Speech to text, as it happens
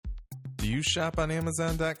Do you shop on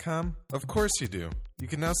Amazon.com? Of course you do. You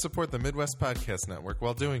can now support the Midwest Podcast Network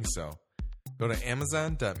while doing so. Go to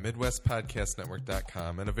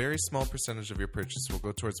amazon.midwestpodcastnetwork.com and a very small percentage of your purchase will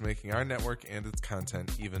go towards making our network and its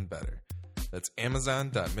content even better. That's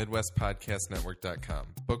amazon.midwestpodcastnetwork.com.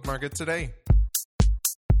 Bookmark it today.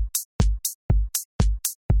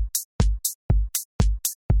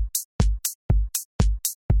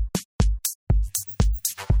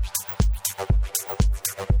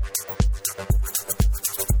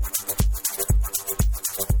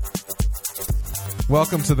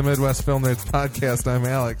 Welcome to the Midwest Film Nerds Podcast. I'm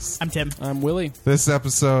Alex. I'm Tim. I'm Willie. This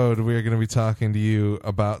episode, we are going to be talking to you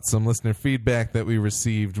about some listener feedback that we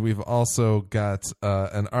received. We've also got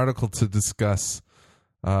an article to discuss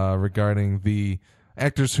regarding the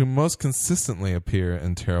actors who most consistently appear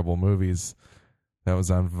in terrible movies. That was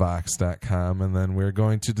on Vox.com. And then we're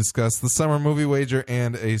going to discuss the summer movie wager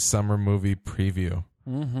and a summer movie preview.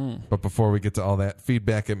 Mm-hmm. But before we get to all that,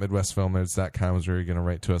 feedback at MidwestFilmNerds.com is where you're going to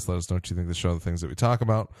write to us. Let us know what you think of the show, the things that we talk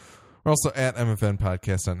about. We're also at MFN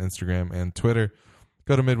Podcast on Instagram and Twitter.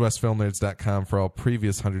 Go to MidwestFilmNerds.com for all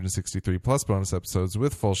previous 163 plus bonus episodes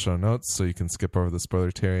with full show notes so you can skip over the spoiler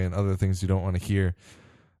terry and other things you don't want to hear.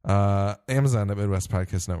 Amazon at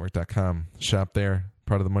MidwestPodcastNetwork.com. Shop there.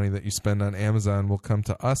 Part of the money that you spend on Amazon will come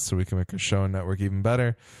to us so we can make our show and network even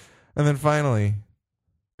better. And then finally,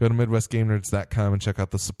 go to MidwestGameNerds.com and check out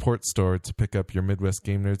the support store to pick up your Midwest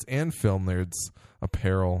Game Nerds and Film Nerds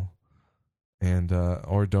apparel and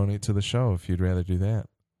or donate to the show if you'd rather do that.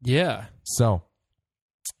 Yeah. So,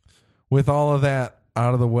 with all of that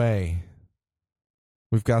out of the way,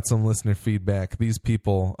 we've got some listener feedback. These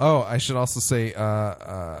people... Oh, I should also say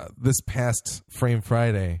this past Frame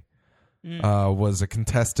Friday was a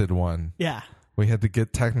contested one. Yeah. We had to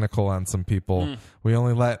get technical on some people. We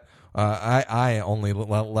only let... I only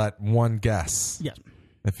let one guess. Yeah.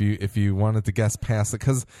 If you wanted to guess past it,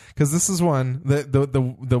 because this is one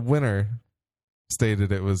the winner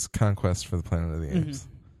stated it was Conquest for the Planet of the Apes,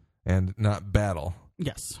 and not Battle.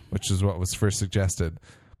 Yes. Which is what was first suggested,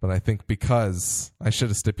 but I think because I should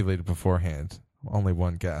have stipulated beforehand, only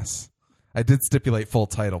one guess. I did stipulate full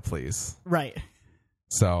title, please. Right.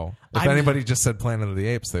 So if anybody just said Planet of the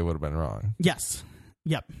Apes, they would have been wrong. Yes.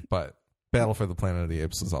 Yep. But Battle for the Planet of the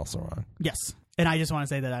Apes was also wrong. Yes. And I just want to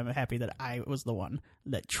say that I'm happy that I was the one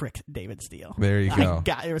that tricked David Steele. There you go.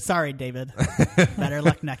 Sorry, David. Better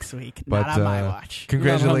luck next week. But, not on my watch.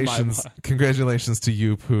 Congratulations to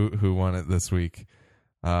you who won it this week.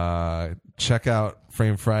 Check out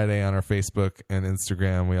Frame Friday on our Facebook and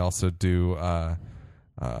Instagram. We also do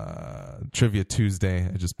Trivia Tuesday.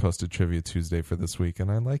 I just posted Trivia Tuesday for this week, and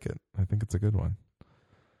I like it. I think it's a good one.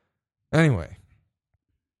 Anyway.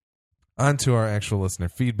 On to our actual listener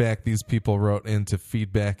feedback. These people wrote into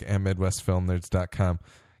feedback at MidwestFilmNerds.com.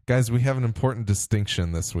 Guys, we have an important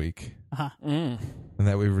distinction this week. And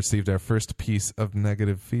that we received our first piece of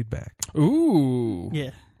negative feedback. Ooh.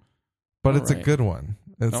 Yeah. But it's a good one.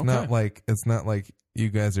 It's not like you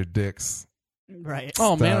guys are dicks. Right.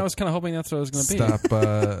 Oh, man, I was kind of hoping that's what it was going to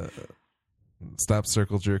be. Stop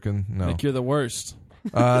circle jerking. No. Like you're the worst.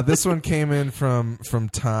 This one came in from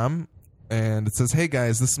Tom. And it says, "Hey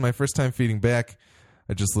guys, this is my first time feeding back.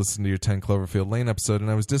 I just listened to your 10 Cloverfield Lane episode, and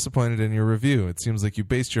I was disappointed in your review. It seems like you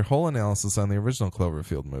based your whole analysis on the original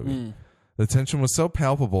Cloverfield movie. The tension was so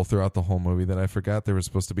palpable throughout the whole movie that I forgot there were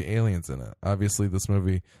supposed to be aliens in it. Obviously, this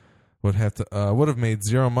movie would have made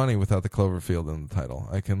zero money without the Cloverfield in the title.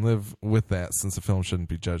 I can live with that since a film shouldn't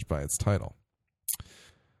be judged by its title.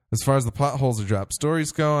 As far as the plot holes or drop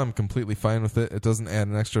stories go, I'm completely fine with it. It doesn't add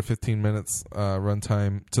an extra 15 minutes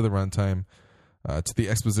runtime to the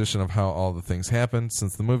exposition of how all the things happened.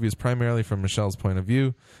 Since the movie is primarily from Michelle's point of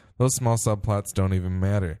view, those small subplots don't even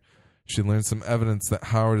matter. She learns some evidence that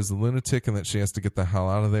Howard is a lunatic and that she has to get the hell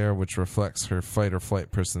out of there, which reflects her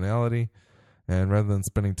fight-or-flight personality. And rather than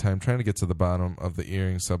spending time trying to get to the bottom of the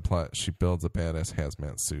earring subplot, she builds a badass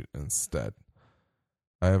hazmat suit instead.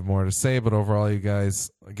 I have more to say, but overall, you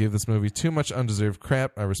guys gave this movie too much undeserved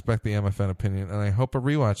crap. I respect the MFN opinion, and I hope a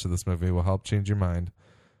rewatch of this movie will help change your mind.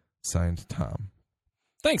 Signed, Tom."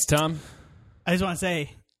 Thanks, Tom. I just want to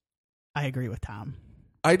say, I agree with Tom.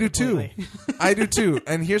 I do too. I do too.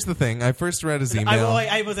 And here's the thing: I first read his email.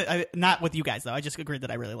 I was not with you guys though. I just agreed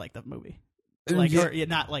that I really liked the movie. Like, you're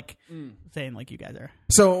not like saying like you guys are.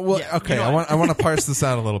 So, well, yeah, okay. You know I want to parse this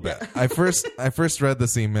out a little bit. I first read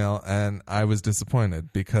this email and I was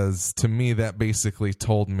disappointed because to me that basically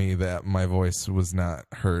told me that my voice was not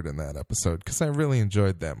heard in that episode because I really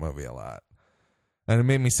enjoyed that movie a lot, and it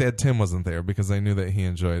made me sad Tim wasn't there because I knew that he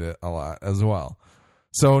enjoyed it a lot as well.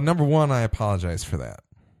 So, number one, I apologize for that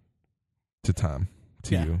to Tom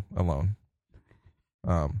to you alone.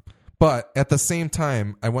 But at the same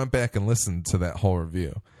time, I went back and listened to that whole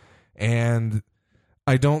review, and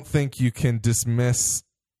I don't think you can dismiss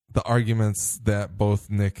the arguments that both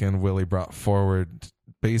Nick and Willie brought forward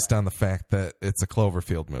based on the fact that it's a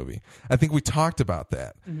Cloverfield movie. I think we talked about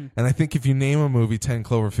that. Mm-hmm. And I think if you name a movie 10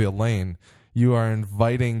 Cloverfield Lane, you are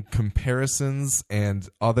inviting comparisons and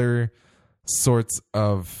other sorts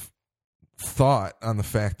of thought on the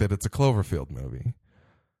fact that it's a Cloverfield movie.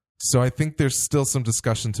 So I think there's still some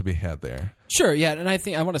discussion to be had there. Sure, yeah, and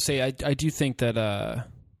I want to say I do think that I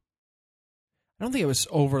don't think it was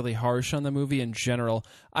overly harsh on the movie in general.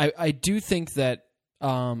 I do think that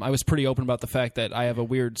I was pretty open about the fact that I have a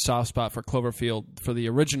weird soft spot for Cloverfield, for the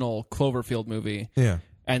original Cloverfield movie. Yeah.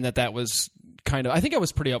 And that was kind of, I think I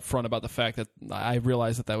was pretty upfront about the fact that I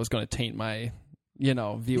realized that was going to taint my,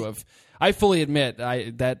 view of, I fully admit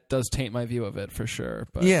that does taint my view of it for sure.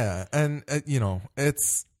 But yeah. And,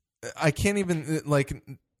 it's, I can't even,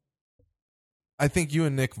 I think you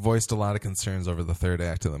and Nick voiced a lot of concerns over the third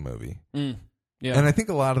act of the movie. Yeah. And I think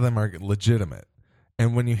a lot of them are legitimate.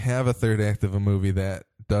 And when you have a third act of a movie that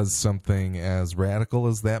does something as radical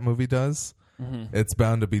as that movie does, it's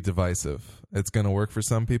bound to be divisive. It's going to work for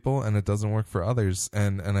some people, and it doesn't work for others.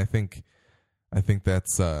 And I think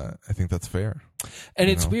that's fair. And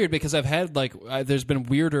it's weird because I've had there's been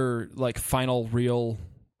weirder final reel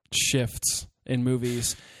shifts in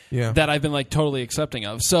movies that I've been totally accepting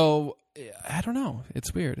of. So I don't know.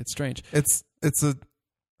 It's weird. It's strange.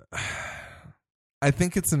 I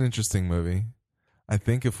think it's an interesting movie. I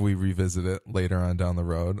think if we revisit it later on down the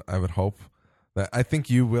road, I would hope that I think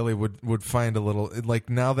you, Willie, would find a little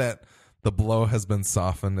now that the blow has been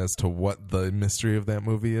softened as to what the mystery of that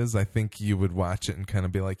movie is. I think you would watch it and kind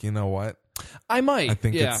of be like, you know what? I might. I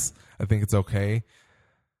think it's okay.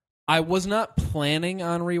 I was not planning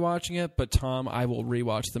on rewatching it, but Tom, I will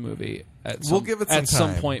rewatch the movie we'll give it some time.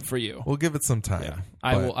 Some point for you. We'll give it some time. Yeah.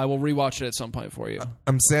 I will rewatch it at some point for you.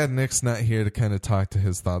 I'm sad Nick's not here to kind of talk to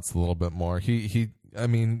his thoughts a little bit more. I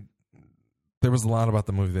mean, there was a lot about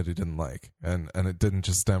the movie that he didn't like, and it didn't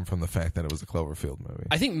just stem from the fact that it was a Cloverfield movie.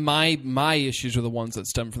 I think my issues are the ones that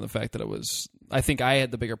stem from the fact that it was. I think I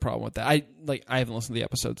had the bigger problem with that. I haven't listened to the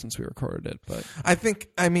episode since we recorded it, but I think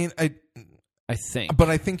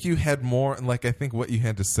you had more. I think what you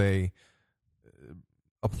had to say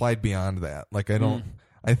applied beyond that.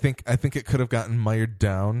 I think it could have gotten mired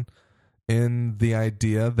down in the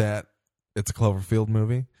idea that it's a Cloverfield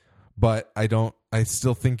movie, but I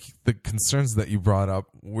still think the concerns that you brought up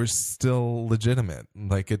were still legitimate.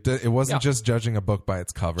 It wasn't just judging a book by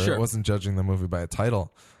its cover. Sure. It wasn't judging the movie by a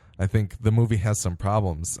title. I think the movie has some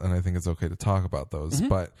problems, and I think it's okay to talk about those. Mm-hmm.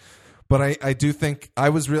 But I do think I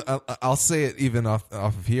was I'll say it even off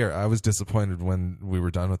of here. I was disappointed when we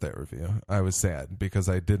were done with that review. I was sad because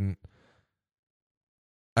I didn't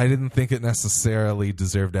think it necessarily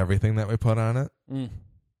deserved everything that we put on it.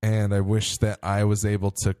 And I wish that I was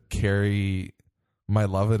able to carry my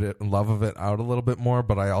love of it out a little bit more,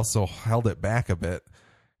 but I also held it back a bit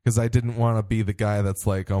because I didn't want to be the guy that's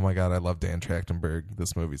like, oh my God, I love Dan Trachtenberg.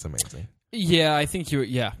 This movie's amazing. Yeah, I think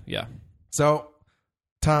yeah. So,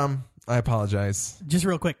 Tom, I apologize. Just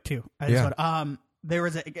real quick too. There's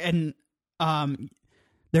an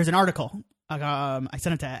article. I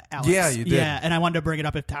sent it to Alex. Yeah, you did. Yeah, and I wanted to bring it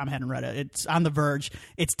up if Tom hadn't read it. It's on The Verge.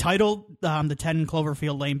 It's titled "The 10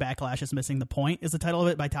 Cloverfield Lane Backlash is Missing the Point." Is the title of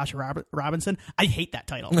it by Tasha Robinson? I hate that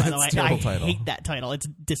title. By the way, I hate that title. It's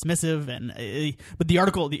dismissive, but the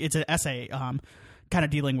article, it's an essay, kind of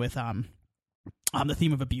dealing with the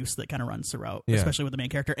theme of abuse that kind of runs throughout, especially with the main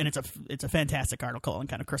character, and it's a fantastic article and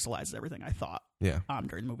kind of crystallizes everything I thought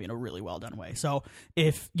during the movie in a really well done way. So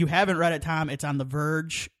if you haven't read it, Tom, it's on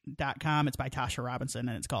TheVerge.com. It's by Tasha Robinson,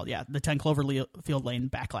 and it's called "The 10 Cloverfield Lane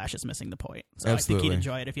Backlash is Missing the Point." So absolutely. I think he'd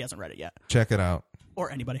enjoy it if he hasn't read it yet. Check it out,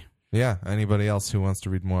 or anybody. Yeah, anybody else who wants to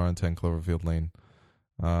read more on 10 Cloverfield Lane,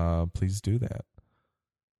 please do that.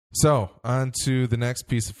 So on to the next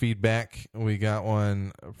piece of feedback. We got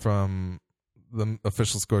one from the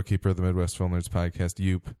official scorekeeper of the Midwest Film Nerds podcast,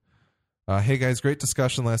 Yoop. Hey guys, great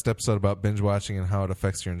discussion last episode about binge watching and how it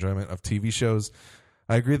affects your enjoyment of TV shows.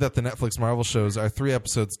 I agree that the Netflix Marvel shows are 3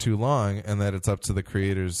 episodes too long and that it's up to the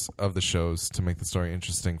creators of the shows to make the story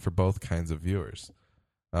interesting for both kinds of viewers.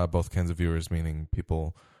 Both kinds of viewers meaning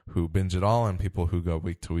people who binge it all and people who go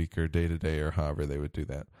week to week or day to day or however they would do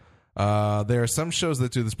that. There are some shows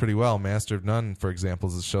that do this pretty well. Master of None, for example,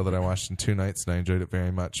 is a show that I watched in 2 nights, and I enjoyed it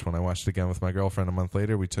very much. When I watched it again with my girlfriend a month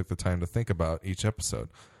later, we took the time to think about each episode.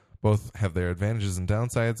 Both have their advantages and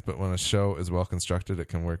downsides, but when a show is well constructed, it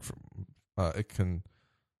can work. It can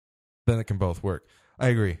both work. I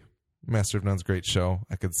agree. Master of None's a great show.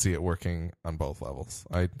 I could see it working on both levels.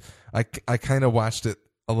 I kind of watched it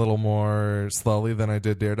a little more slowly than I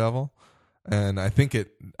did Daredevil, and I think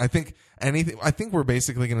we're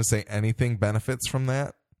basically going to say anything benefits from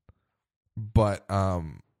that. But I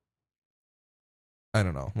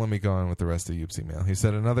don't know. Let me go on with the rest of Youp's email. He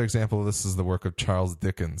said another example of this is the work of Charles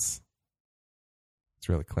Dickens. It's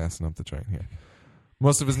really classing up the joint here.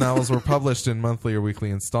 Most of his novels were published in monthly or weekly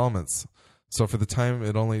installments. So for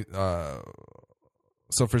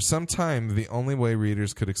some time, the only way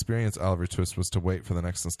readers could experience Oliver Twist was to wait for the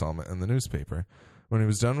next installment in the newspaper. When he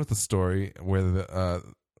was done with the story, where the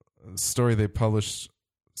story they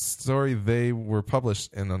were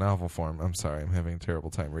published in a novel form. I'm sorry, I'm having a terrible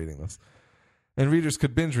time reading this. And readers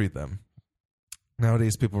could binge read them.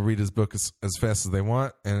 Nowadays, people read his book as fast as they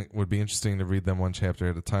want, and it would be interesting to read them one chapter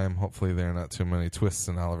at a time. Hopefully, there are not too many twists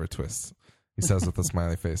in Oliver Twist. He says with a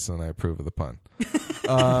smiley face, and I approve of the pun.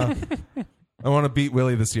 I want to beat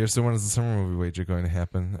Willie this year, so when is the summer movie wager going to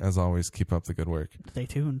happen? As always, keep up the good work. Stay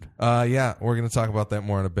tuned. Yeah, we're going to talk about that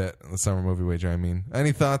more in a bit, the summer movie wager, I mean.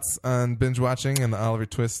 Any thoughts on binge watching and the Oliver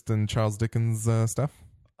Twist and Charles Dickens stuff?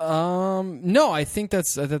 No, I think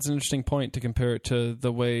that's an interesting point to compare it to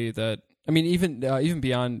the way that, I mean, even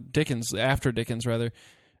beyond Dickens, after Dickens, rather.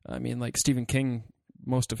 I mean, like Stephen King,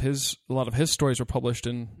 a lot of his stories were published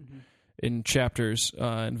in chapters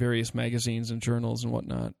in various magazines and journals and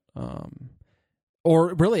whatnot.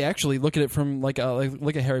 Or really, actually, look at it from like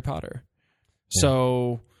a Harry Potter. Yeah.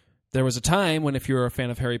 So there was a time when, if you were a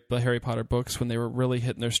fan of the Harry Potter books, when they were really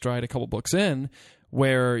hitting their stride a couple books in,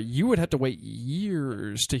 where you would have to wait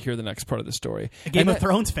years to hear the next part of the story. Game of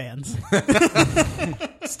Thrones fans.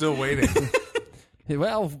 Still waiting.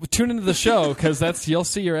 Well, tune into the show, because you'll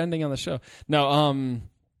see your ending on the show. No,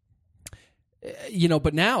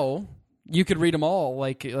 but now you could read them all.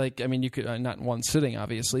 Like I mean, you could not in one sitting,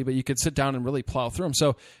 obviously, but you could sit down and really plow through them.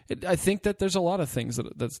 So I think that there's a lot of things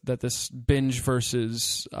that this binge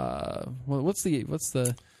versus what's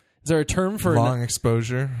the is there a term for long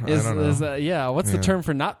exposure? I don't know. What's the term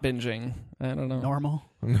for not binging? I don't know. Normal.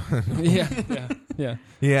 Yeah.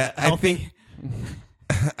 Healthy.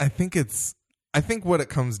 I think what it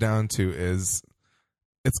comes down to is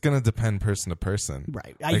it's going to depend person to person.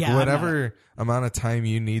 Right. Whatever amount of time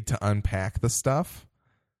you need to unpack the stuff.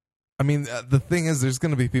 I mean, the thing is, there's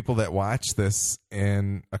going to be people that watch this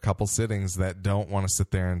in a couple sittings that don't want to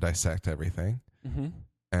sit there and dissect everything. Mm-hmm.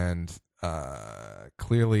 And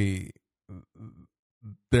clearly,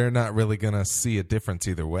 they're not really going to see a difference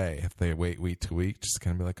either way. If they wait week to week, just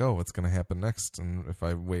kind of be like, oh, what's going to happen next? And if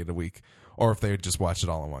I wait a week, or if they just watch it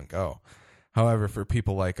all in one go. However, for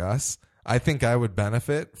people like us, I think I would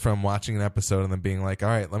benefit from watching an episode and then being like, all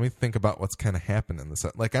right, let me think about what's kind of happened in this.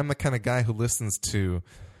 Like, I'm the kind of guy who listens to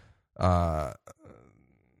a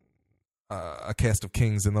Cast of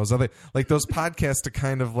Kings and those other, like those podcasts to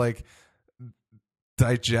kind of like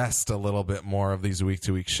digest a little bit more of these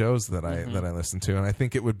week-to-week shows that I listen to. And I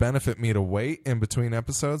think it would benefit me to wait in between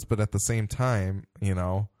episodes, but at the same time,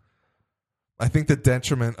 I think the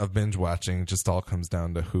detriment of binge watching just all comes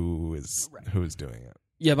down to who is doing it.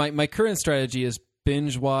 Yeah, my current strategy is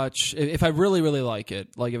binge watch if I really, really like it,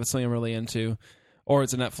 like if it's something I'm really into, or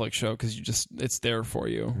it's a Netflix show because it's there for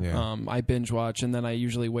you. Yeah. I binge watch, and then I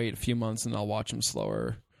usually wait a few months and I'll watch them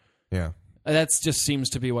slower. Yeah. That just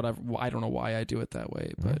seems to be what I don't know why I do it that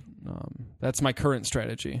way, but that's my current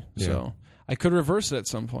strategy. Yeah. So I could reverse it at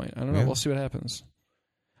some point. I don't know. Yeah. We'll see what happens.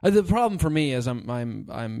 The problem for me is I'm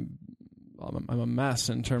a mess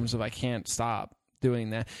in terms of I can't stop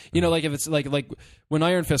doing that. Like if it's like when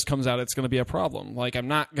Iron Fist comes out, it's going to be a problem. Like I'm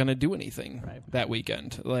not going to do anything that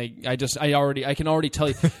weekend. Like I can already tell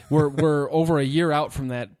you we're over a year out from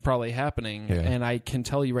that probably happening, and I can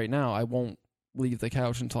tell you right now I won't leave the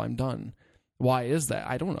couch until I'm done. Why is that?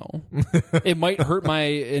 I don't know. It might hurt my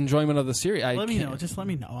enjoyment of the series. Let me know. Just let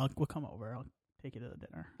me know. We'll come over. I'll take you to the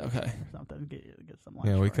dinner. Okay. Or something. Get some lunch.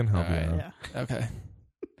 Yeah, we can help you out. Yeah. Okay.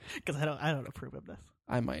 Because I don't approve of this.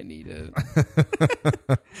 I might need it.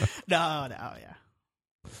 No, yeah.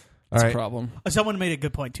 It's a problem. Someone made a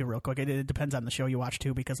good point too, real quick. It depends on the show you watch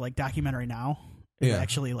too, because like Documentary Now is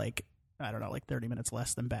actually like, I don't know, like 30 minutes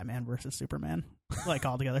less than Batman versus Superman, like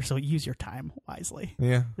altogether. So use your time wisely.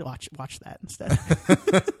 Yeah, watch that instead.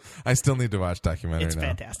 I still need to watch Documentary Now. It's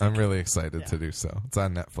fantastic. I'm really excited to do so. It's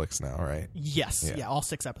on Netflix now, right? Yes. Yeah, all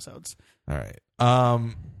 6 episodes. All right.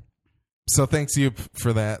 So thanks, you,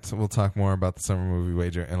 for that. We'll talk more about the summer movie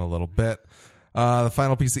wager in a little bit. The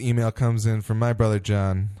final piece of email comes in from my brother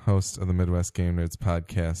John, host of the Midwest Game Nerds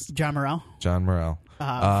podcast. John Morrell.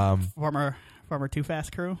 Former Too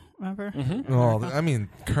Fast crew member. Mm-hmm. Well, I mean,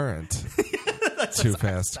 current. Too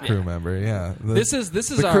Fast crew member. Yeah, this is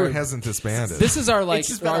the our crew hasn't disbanded. This is our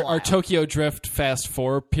our Tokyo Drift Fast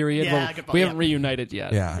 4 period. Yeah, we haven't reunited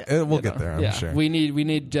yet. Yeah, we'll get there. I'm sure. We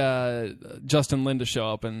need Justin Lin to show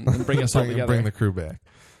up and bring us all together. Bring the crew back.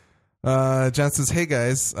 John says, "Hey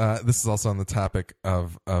guys, this is also on the topic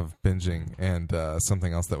of binging and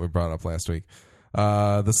something else that we brought up last week.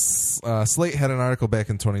 Slate had an article back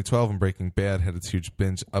in 2012 when Breaking Bad had its huge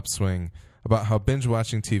binge upswing about how binge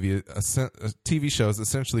watching TV shows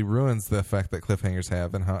essentially ruins the effect that cliffhangers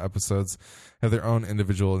have, and how episodes have their own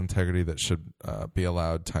individual integrity that should be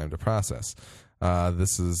allowed time to process."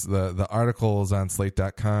 This is the article is on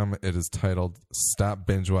Slate.com. It is titled "Stop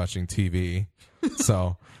Binge Watching TV,"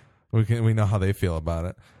 so we know how they feel about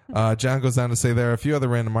it. John goes on to say there are a few other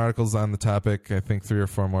random articles on the topic. I think 3 or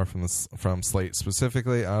 4 more from Slate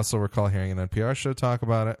specifically. I also recall hearing an NPR show talk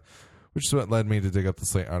about it, which is what led me to dig up the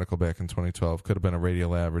Slate article back in 2012. Could have been a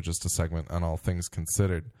Radiolab or just a segment on All Things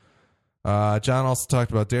Considered. John also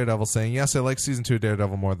talked about Daredevil, saying, "Yes, I like season 2 of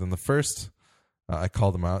Daredevil more than the first." I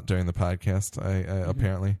called him out during the podcast,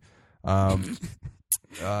 apparently.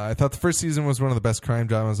 I thought the first season was one of the best crime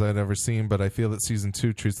dramas I'd ever seen, but I feel that season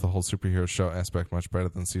 2 treats the whole superhero show aspect much better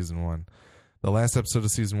than season 1. The last episode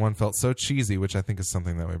of season 1 felt so cheesy, which I think is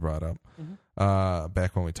something that we brought up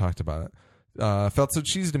back when we talked about it. Felt so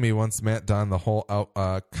cheesy to me once Matt donned the whole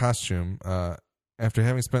costume. After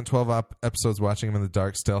having spent 12 episodes watching him in the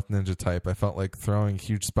dark stealth ninja type, I felt like throwing a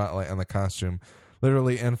huge spotlight on the costume,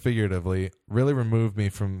 literally and figuratively, really removed me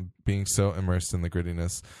from being so immersed in the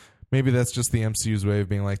grittiness. Maybe that's just the MCU's way of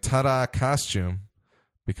being like, ta-da, costume,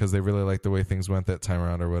 because they really like the way things went that time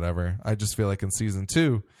around or whatever. I just feel like in season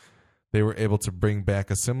 2, they were able to bring back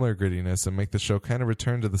a similar grittiness and make the show kind of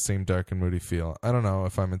return to the same dark and moody feel. I don't know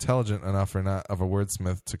if I'm intelligent enough or not of a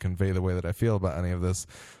wordsmith to convey the way that I feel about any of this.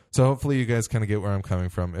 So hopefully you guys kind of get where I'm coming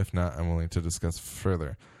from. If not, I'm willing to discuss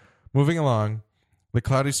further. Moving along, The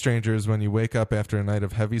Cloudy Stranger is when you wake up after a night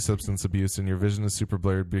of heavy substance abuse and your vision is super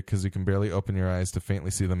blurred because you can barely open your eyes to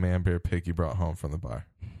faintly see the man-bear pig you brought home from the bar.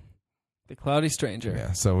 The Cloudy Stranger.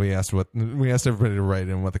 Yeah, so we asked everybody to write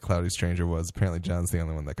in what The Cloudy Stranger was. Apparently John's the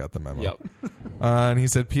only one that got the memo. Yep. And he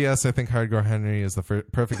said, P.S. I think Hardcore Henry is the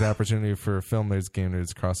perfect opportunity for Film Nerds, Game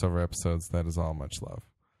Nerds crossover episodes. That is all. Much love.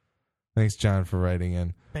 Thanks, John, for writing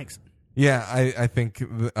in. Thanks. Yeah, I think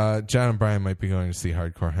John and Brian might be going to see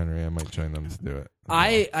Hardcore Henry. I might join them to do it.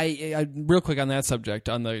 I real quick on that subject,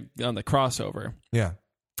 on the crossover. Yeah.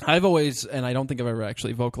 I've always, and I don't think I've ever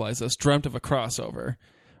actually vocalized this, dreamt of a crossover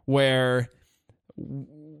where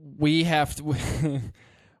we have to,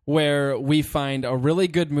 where we find a really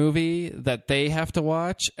good movie that they have to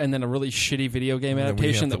watch, and then a really shitty video game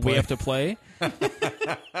adaptation that we have to play.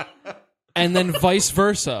 And then vice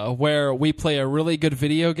versa, where we play a really good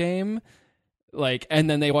video game, and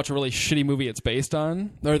then they watch a really shitty movie it's based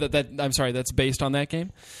on, or that's based on that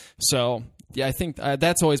game. So yeah, I think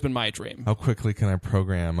that's always been my dream. How quickly can I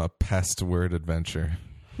program a pest word adventure?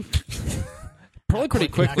 Probably pretty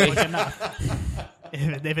quickly. Not quick enough.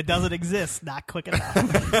 If it doesn't exist, not quick enough.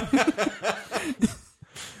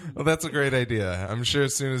 Well, that's a great idea. I'm sure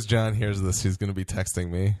as soon as John hears this, he's going to be texting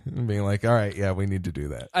me and being like, all right, yeah, we need to do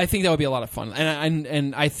that. I think that would be a lot of fun.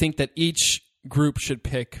 And I think that each group should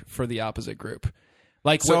pick for the opposite group.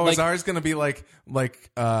 Is ours going to be we're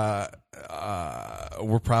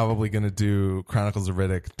probably going to do Chronicles of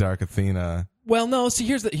Riddick, Dark Athena. Well, no. See,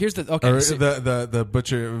 here's the okay. Or the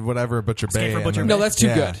Butcher, whatever, Butcher Bay. No, that's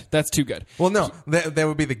too good. That's too good. Well, no, that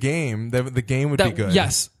would be the game. The game would be good.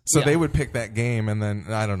 Yes. So they would pick that game, and then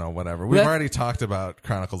I don't know, whatever. We've already talked about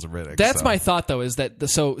Chronicles of Riddick. That's my thought, though, is that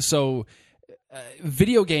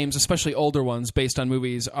video games, especially older ones based on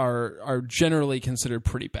movies, are generally considered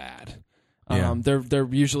pretty bad. Yeah. They're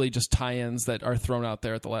usually just tie-ins that are thrown out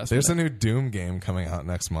there at the last. There's minute. a new Doom game coming out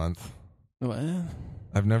next month. What?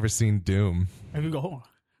 I've never seen Doom. Maybe go home.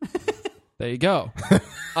 There you go.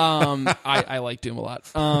 I like Doom a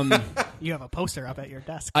lot. You have a poster up at your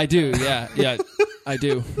desk. I do. Yeah, I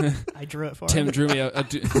do. I drew it for Tim him. drew me a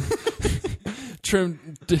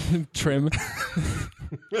trim.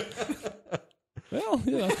 Well,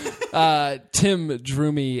 yeah. Tim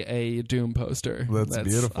drew me a Doom poster. That's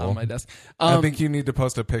beautiful. On my desk. I think you need to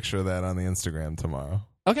post a picture of that on the Instagram tomorrow.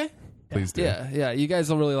 Okay. Please do. Yeah. You guys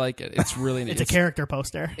will really like it. It's really neat. It's a character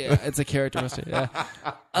poster. Yeah, it's a character poster. Yeah.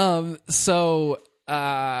 So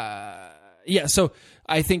I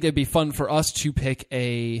think it'd be fun for us to pick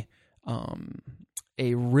a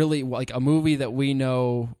really a movie that we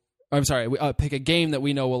know I'm sorry, pick a game that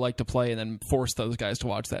we know we'll like to play and then force those guys to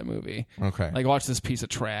watch that movie. Okay. Like, watch this piece of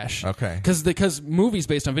trash. Okay. Because movies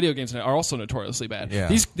based on video games are also notoriously bad. Yeah.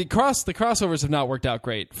 The crossovers have not worked out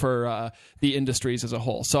great for the industries as a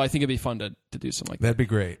whole. So I think it'd be fun to do something like that. That'd be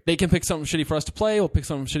great. They can pick something shitty for us to play. We'll pick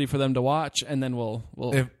something shitty for them to watch, and then we'll.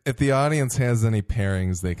 If the audience has any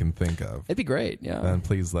pairings they can think of, It'd be great. Yeah. then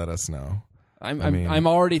please let us know. I'm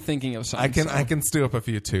already thinking of something. I can stew up a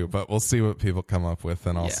few too, but we'll see what people come up with,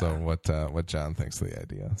 and also what John thinks of the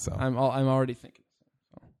idea. So I'm already thinking.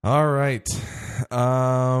 All right.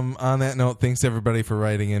 On that note, thanks everybody for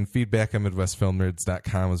writing in. Feedback at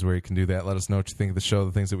MidwestFilmNerds.com is where you can do that. Let us know what you think of the show,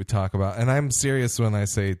 the things that we talk about. And I'm serious when I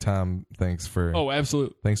say, Tom, thanks for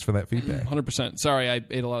absolutely. Thanks for that feedback. 100%. Sorry, I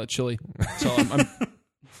ate a lot of chili, so I'm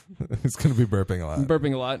It's going to be burping a lot. I'm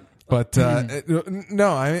burping a lot. But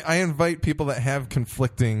no, I invite people that have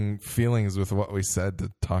conflicting feelings with what we said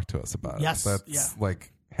to talk to us about Yes, it. That's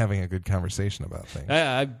like having a good conversation about things.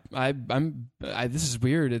 This is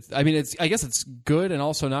weird. I guess it's good and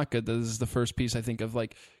also not good. This is the first piece I think of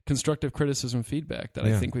like constructive criticism feedback that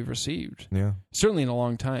I think we've received. Yeah, certainly in a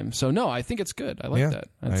long time. So no, I think it's good. I like that.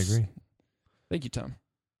 I agree. Thank you, Tom.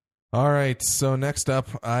 All right, so next up,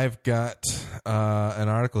 I've got an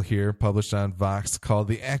article here published on Vox called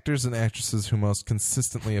 "The Actors and Actresses Who Most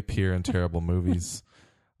Consistently Appear in Terrible Movies."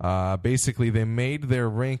 Basically, they made their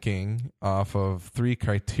ranking off of 3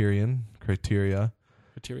 criteria. The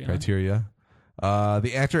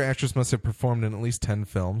actor or actress must have performed in at least 10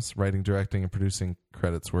 films. Writing, directing, and producing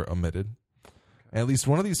credits were omitted. At least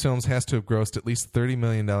one of these films has to have grossed at least $30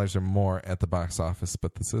 million or more at the box office,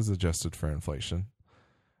 but this is adjusted for inflation.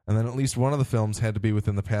 And then at least one of the films had to be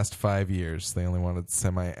within the past 5 years. They only wanted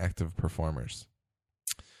semi-active performers.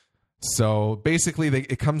 So basically,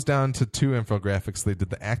 it comes down to 2 infographics. They did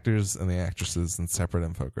the actors and the actresses in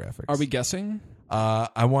separate infographics. Are we guessing?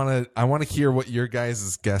 I want to hear what your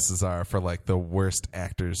guys' guesses are for like the worst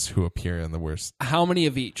actors who appear in the worst. How many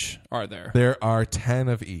of each are there? There are 10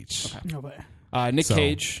 of each. Okay. No way. Nick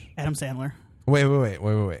Cage, Adam Sandler. Wait.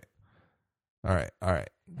 All right.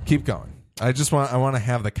 Keep going. I want to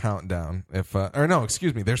have the countdown.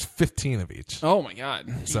 There's 15 of each. Oh my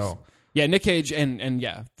god. So yeah, Nick Cage and Nick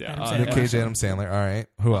Cage, Adam Sandler. All right.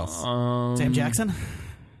 Who else? Sam Jackson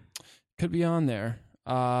could be on there.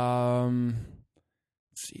 Let's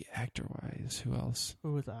see, actor wise, who else?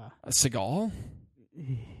 Who was Seagal?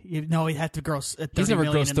 No, he had to gross. He's never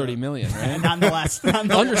grossed $30 million, right? Not in the last.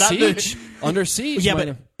 Under Siege. Under Siege. Yeah,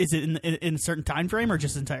 but is it in a certain time frame or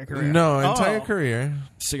just entire career? No, entire career.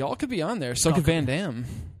 Seagal could be on there. So could Van Damme.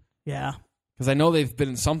 Yeah, because I know they've been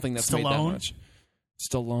in something that's made that Stallone. much.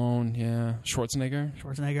 Stallone, yeah. Schwarzenegger.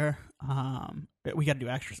 We got to do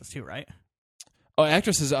actresses too, right? Oh,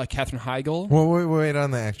 actress is Katherine Heigl. Well, wait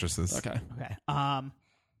on the actresses. Okay.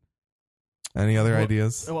 Any other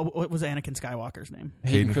ideas? What was Anakin Skywalker's name?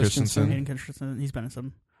 Hayden Christensen. Hayden Christensen. He's been in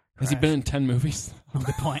some. Has he been in 10 movies? Oh,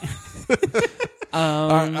 good point. All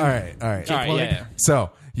right. Yeah.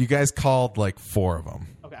 So you guys called like 4 of them.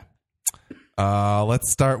 Okay.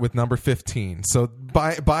 Let's start with number 15. So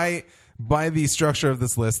by the structure of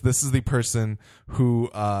this list, this is the person who,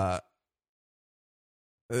 and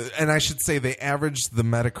I should say they averaged the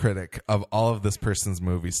Metacritic of all of this person's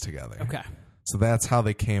movies together. Okay. So that's how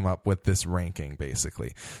they came up with this ranking,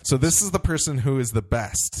 basically. So this is the person who is the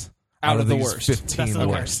best out of the these worst. 15 the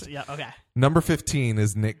worst. Yeah, okay. Number 15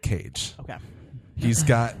 is Nick Cage. Okay. He's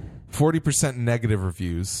got 40% negative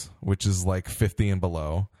reviews, which is like 50 and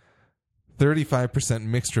below. 35%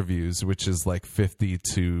 mixed reviews, which is like 50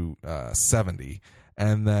 to 70.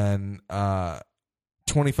 And then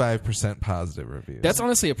 25% positive reviews. That's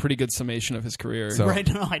honestly a pretty good summation of his career. So right?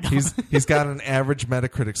 No, I don't. He's got an average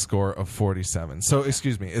Metacritic score of 47. So,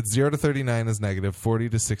 excuse me, it's 0 to 39 is negative, 40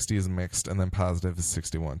 to 60 is mixed, and then positive is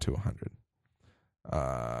 61 to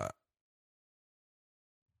 100.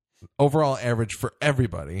 Overall average for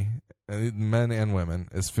everybody, men and women,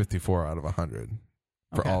 is 54 out of 100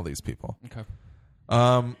 for all these people. Okay.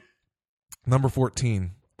 Number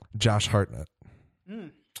 14, Josh Hartnett.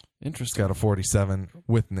 Interesting. Got a 47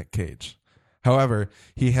 with Nick Cage. However,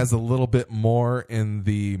 he has a little bit more in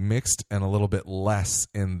the mixed and a little bit less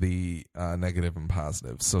in the negative and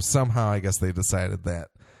positive. So somehow I guess they decided that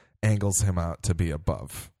angles him out to be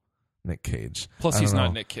above Nick Cage. Plus he's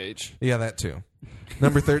not Nick Cage. Yeah, that too.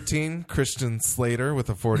 Number 13, Christian Slater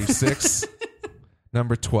with a 46.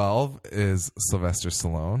 Number 12 is Sylvester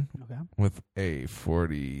Stallone with a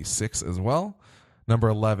 46 as well. Number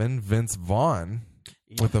 11, Vince Vaughn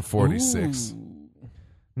with a 46. Ooh.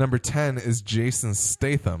 Number 10 is Jason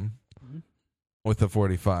Statham with a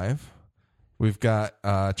 45. We've got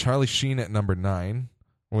Charlie Sheen at number 9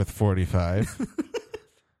 with 45.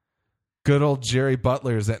 Good old Jerry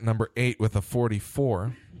Butler is at number 8 with a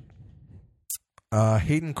 44.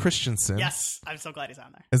 Hayden Christensen. Yes, I'm so glad he's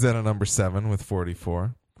on there. Is at a number 7 with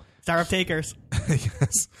 44. Star of Takers.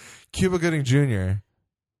 Yes. Cuba Gooding Jr.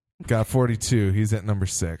 got 42. He's at number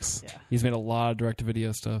 6. Yeah. He's made a lot of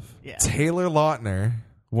direct-to-video stuff. Yeah. Taylor Lautner,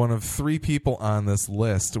 one of 3 people on this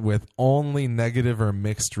list with only negative or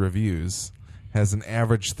mixed reviews, has an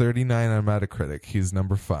average 39 on Metacritic. He's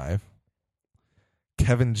number 5.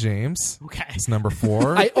 Kevin James is number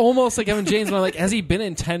 4. I almost like Kevin James, but I'm like, has he been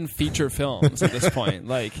in 10 feature films at this point?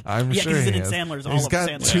 Like, I'm sure he's he in has. Sandler's. He's got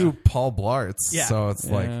Sandler. 2 Paul Blarts, so it's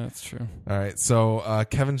like, that's true. All right, so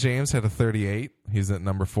Kevin James had a 38. He's at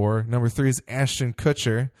number 4. Number 3 is Ashton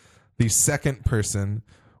Kutcher, the second person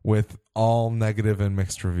with all negative and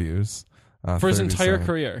mixed reviews for his entire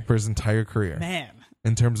career. For his entire career, Man.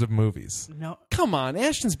 In terms of movies, No, come on,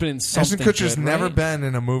 Ashton's been in something. Ashton Kutcher's good, never right? been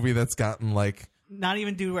in a movie that's gotten like. not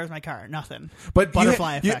even Dude, Where's My Car? Nothing. But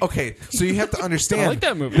Butterfly Effect. Okay, so you have to understand. I like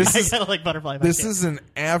that movie. This I is kind of like Butterfly Effect. this is an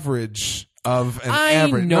average of an I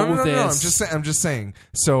average. know No. this. I'm just saying.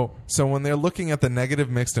 So when they're looking at the negative,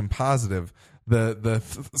 mixed, and positive, the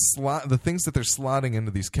things that they're slotting into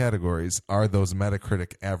these categories are those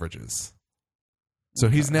Metacritic averages. So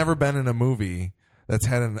he's never been in a movie that's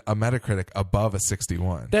had a Metacritic above a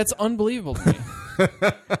 61. That's unbelievable to me.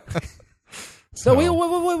 So,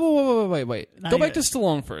 No, wait. Not Go back even. to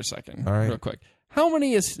Stallone for a second, All right. real quick. How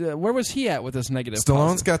many is? Where was he at with this negative?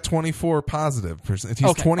 Stallone's positive? got 24 positive percent. He's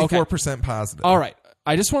Okay, 24% positive. All right.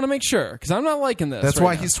 I just want to make sure because I'm not liking this. That's right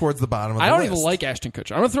why now. he's towards the bottom of the I don't list. even like Ashton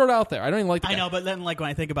Kutcher. I'm gonna throw it out there. I don't even like. The I guy. know, but then like when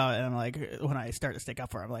I think about it, I'm like, when I start to stick up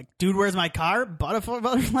for it, I'm like, Dude, Where's My Car? Butterfly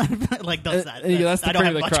like those. That's the I don't cream have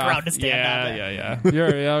of the much crop. ground to stand on. Yeah.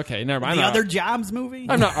 You're okay. Never mind. The Other Jobs movie.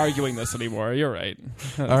 I'm not arguing this anymore. You're right.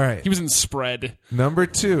 All right. He was in Spread. Number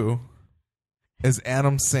 2 is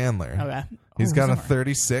Adam Sandler. Okay. He's Oh, got a somewhere.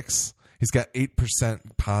 36. He's got 8%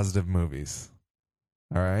 positive movies.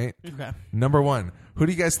 All right. Okay. Number 1. Who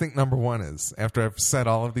do you guys think number 1 is? After I've said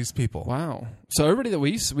all of these people. Wow. So everybody that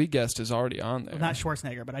we guessed is already on there. Not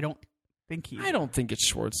Schwarzenegger, but I don't think he. I don't think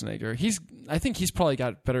it's Schwarzenegger. I think he's probably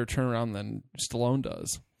got better turnaround than Stallone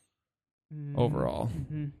does overall.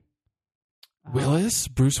 Mm-hmm.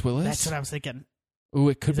 Bruce Willis. That's what I was thinking. Ooh,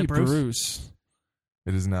 it could Is be it Bruce? Bruce.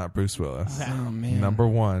 It is not Bruce Willis. Okay. Oh man. Number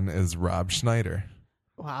 1 is Rob Schneider.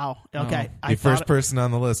 Wow. Okay. The first person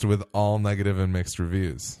on the list with all negative and mixed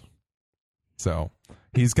reviews. So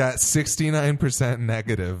he's got 69%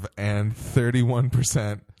 negative and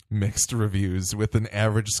 31% mixed reviews with an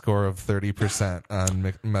average score of 30%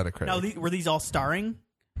 on Metacritic. Now, were these all starring?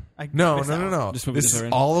 No. This This is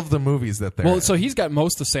all of the movies that they're in. So he's got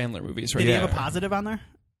most of Sandler movies, right? Did he Yeah. have a positive on there?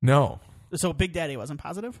 No. So Big Daddy wasn't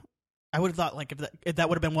positive? I would have thought like if that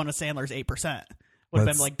would have been one of Sandler's 8%. Would have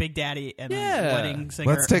Let's- been like Big Daddy and Yeah. Wedding Singer.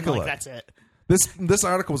 Let's take a like, look. That's it. This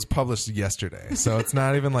article was published yesterday, so it's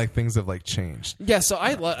not even like things have like changed. Yeah, so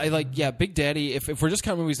I like Big Daddy. If we're just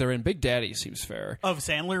counting movies they're in, Big Daddy seems fair. Of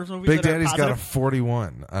Sandler's movies Big that are Daddy's got a positive?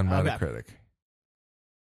 41 on Okay. Metacritic.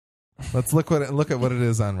 Let's look at what it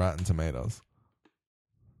is on Rotten Tomatoes.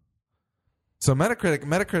 So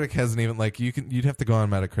Metacritic hasn't even like you'd have to go on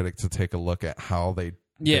Metacritic to take a look at how they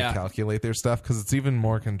calculate their stuff because it's even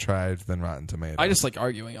more contrived than Rotten Tomatoes. I just like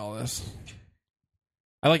arguing all this.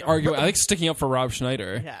 I like arguing. I like sticking up for Rob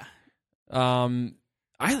Schneider. Yeah.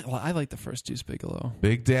 I like the first Deuce Bigelow.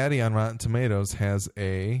 Big Daddy on Rotten Tomatoes has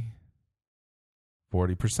a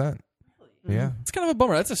 40%. Yeah. It's kind of a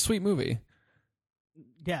bummer. That's a sweet movie.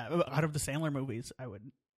 Yeah. Out of the Sandler movies, I would.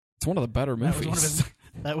 It's one of the better movies.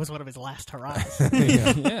 That was one of his last hurrahs.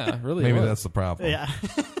 Yeah. Yeah, really. Maybe was. that's the problem. Yeah.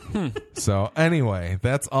 So anyway,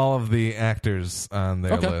 that's all of the actors on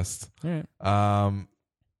their Okay. list. All right.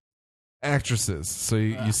 Actresses. So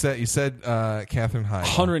you said Katherine Heigl.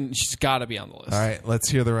 100. She's got to be on the list. All right, let's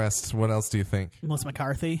hear the rest. What else do you think? Melissa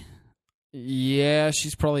McCarthy. Yeah,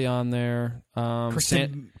 she's probably on there.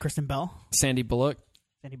 Kristen Bell. Sandy Bullock.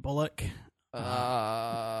 Sandy Bullock.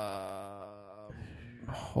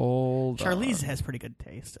 Hold. Charlize on. has pretty good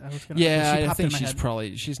taste. I was gonna, Yeah, she I popped think in my she's head.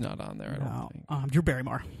 probably not on there. I don't No. think. Drew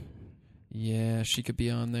Barrymore. Yeah, she could be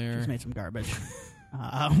on there. She's made some garbage.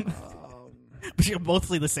 But she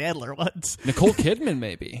mostly the Sandler ones. Nicole Kidman,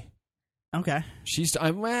 maybe. Okay. She'd be You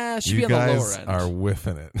on the guys lower end. are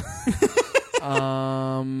whiffing it.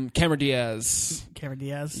 Cameron Diaz. Cameron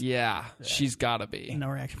Diaz. Yeah, she's got to be. No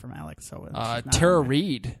reaction from Alex. So she's not Tara on there.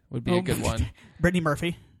 Reid would be a good one. Brittany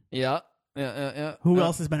Murphy. Yeah. Who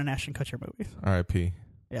else has been in Ashton Kutcher movies? R.I.P.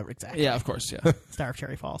 Yeah, exactly. Yeah, of course. Yeah. Star of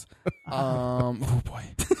Cherry Falls. Oh boy.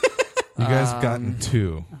 You guys have gotten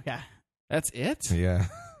 2. Okay. That's it? Yeah.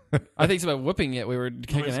 I think it's about whipping it. We were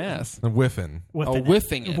kicking ass. Whiffing.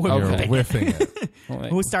 Whiffing it. You're Okay. whiffing it.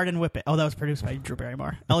 Who starred in Whip It? Oh, that was produced by Drew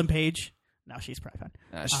Barrymore. Ellen Page. No, she's probably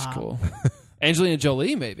fine. She's cool. Angelina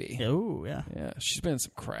Jolie, maybe. Oh, yeah. Yeah, she's been in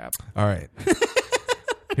some crap. All right.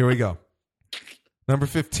 Here we go. Number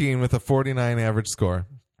 15 with a 49 average score.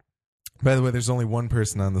 By the way, there's only one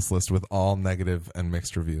person on this list with all negative and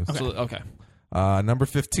mixed reviews. Okay. Number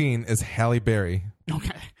 15 is Halle Berry.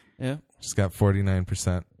 Okay. Yeah, She's got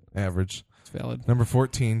 49% average. it's valid. Number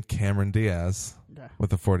 14, Cameron Diaz Okay.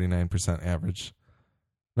 with a 49% average.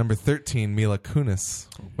 Number 13, Mila Kunis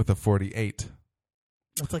with a 48.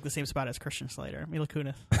 Looks like the same spot as Christian Slater. Mila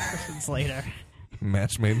Kunis. Christian Slater.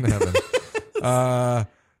 Match made in heaven.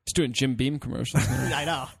 He's doing Jim Beam commercials now. I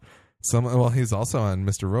know. Well, he's also on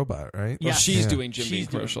Mr. Robot, right? Yeah. Well, she's Yeah. doing Jim Beam She's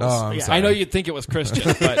doing- commercials. Oh, I'm Yeah. sorry. I know you'd think it was Christian,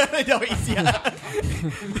 but I know. Yeah.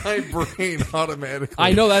 My brain automatically.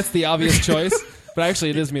 I know that's the obvious choice, but actually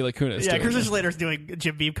it is Mila Kunis. Yeah, doing Christian it. Slater's doing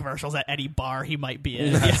Jim Beam commercials at any bar he might be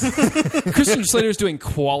in. Christian Slater's doing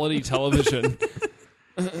quality television.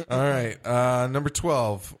 All right. Number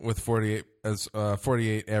 12 with 48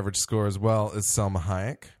 average score as well is Selma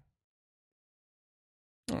Hayek.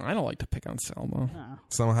 Oh, I don't like to pick on Selma. Yeah.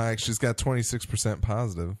 Selma Hayek, she's got 26%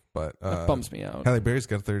 positive, but That bums me out. Halle Berry's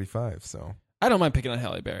got 35, so I don't mind picking on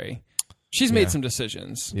Halle Berry. She's Yeah. made some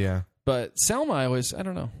decisions, yeah. but Selma, I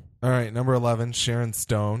don't know. All right, number 11, Sharon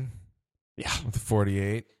Stone Yeah, with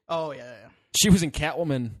 48. Oh, yeah. she was in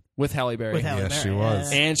Catwoman with Halle Berry, With Halle Yes, Berry, she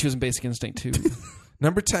was. and she was in Basic Instinct too.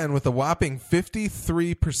 Number 10 with a whopping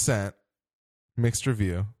 53% mixed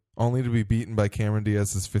review, only to be beaten by Cameron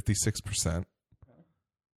Diaz's 56%,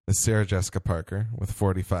 is Sarah Jessica Parker with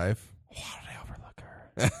 45. Why did I overlook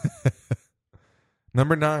her?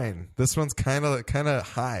 Number 9. This one's kind of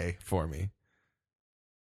high for me.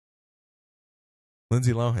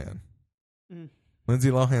 Lindsay Lohan. Mm. Lindsay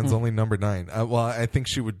Lohan's only number 9. Well, I think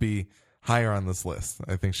she would be higher on this list.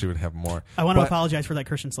 I think she would have more. I want to But- apologize for that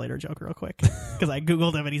Christian Slater joke real quick because I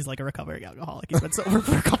Googled him and he's like a recovering alcoholic. He's been sober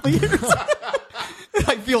for a couple years.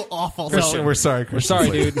 I feel awful. Christian, So, we're sorry, We're Christian sorry,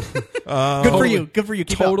 Slater. dude. good for you. Good for you.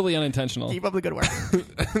 Keep Totally unintentional. up. Keep up the good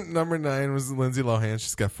work. Number 9 was Lindsay Lohan.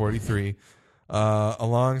 She's got 43.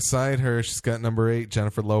 Alongside her, she's got number 8,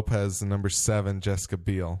 Jennifer Lopez, and number 7, Jessica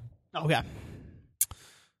Biel. Okay.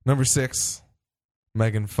 Number 6,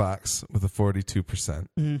 Megan Fox with a 42%.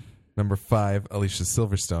 Mm. Number 5, Alicia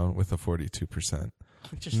Silverstone with a 42%.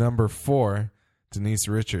 Just, Number 4, Denise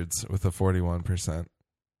Richards with a 41%.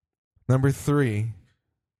 Number 3,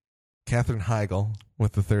 Katherine Heigl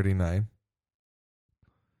with a 39.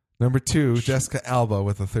 Number 2, Jessica Alba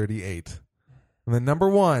with a 38. And then number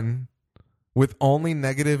 1, with only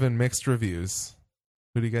negative and mixed reviews.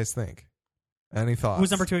 Who do you guys think? Any thoughts? who's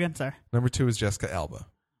number 2 again? Sorry. Number 2 is Jessica Alba.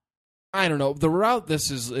 I don't know. The route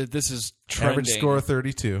this is trending. Average score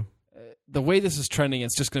 32. The way this is trending,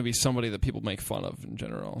 it's just going to be somebody that people make fun of in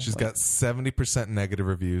general. She's got 70% negative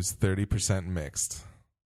reviews, 30% mixed.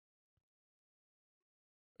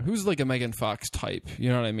 Who's like a Megan Fox type? You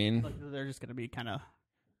know what I mean? Like, they're just going to be kind of,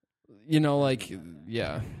 You know, like,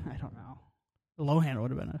 yeah. I don't know. Lohan would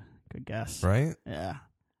have been a good guess. Right? Yeah.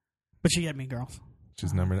 But she had Mean Girls.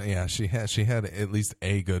 She's number 9. Yeah, she had at least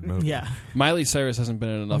a good movie. Yeah. Miley Cyrus hasn't been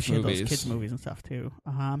in enough she had movies. those kids movies and stuff too.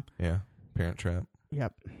 Yeah. Parent Trap.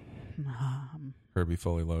 Yep. Herbie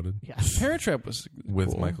Fully Loaded. Yes. Parent Trap was With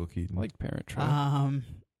cool. Michael Keaton. I like Parent Trap.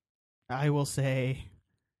 I will say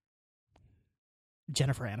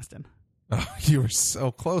Jennifer Aniston. Oh, you were so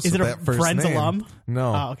close Is with it a that first Friends name. alum?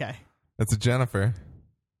 No. Oh, okay. That's a Jennifer.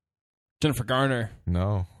 Jennifer Garner.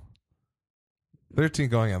 No. 13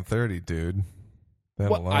 going on 30, dude. That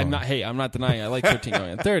What? alone. I'm not denying I like 13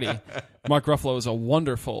 going on 30. Mark Ruffalo is a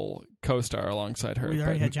wonderful co-star alongside her. We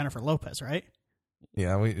already but- had Jennifer Lopez, right?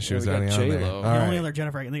 Yeah, she Yeah, was we got already on there. J-Lo. All The The right. only other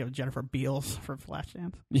Jennifer I can think of is Jennifer Beals from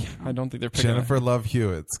Flashdance. Yeah, I don't think they're picking Jennifer Love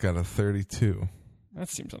Hewitt's got a 32. That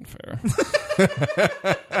seems unfair.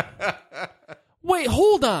 Wait,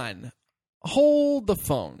 hold on. Hold the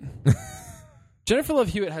phone. Jennifer Love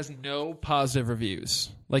Hewitt has no positive reviews,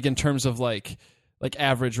 like in terms of like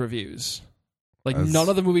average reviews. Like none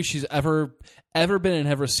of the movies she's ever been in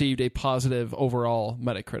have received a positive overall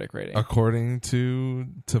Metacritic rating. According to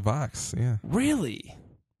Vox, yeah. Really?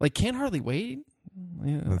 Like Can't Hardly Wait?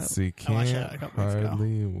 Yeah, Let's see. I watched Can't that a couple weeks ago.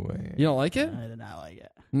 hardly wait. You don't like it? I did not like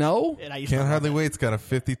it. No? And I used to Can't love hardly it. wait's got a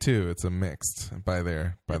 52. It's a mixed by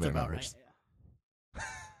their That's about numbers. right.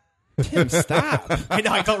 Tim, stop. I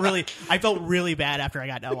know. I felt really bad after I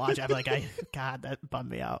got done watching. I'm like, God, that bummed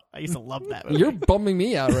me out. I used to love that movie. You're bumming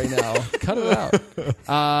me out right now. Cut it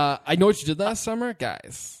out. I know what you did last summer,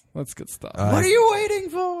 guys. That's good stuff. What are you waiting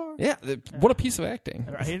for? Yeah, what a piece of acting.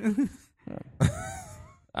 Right?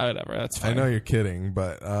 Whatever, that's fine. I know you're kidding,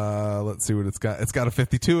 but let's see what it's got. It's got a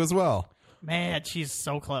 52 as well. Man, she's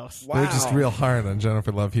so close. Wow. They're just real hard on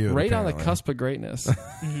Jennifer Love Hewitt. Right apparently. on the cusp of greatness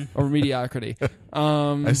or mediocrity.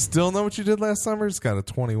 I still know what you did last summer. It's got a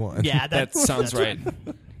 21. Yeah, that sounds right. So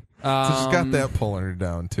she's got that pulling her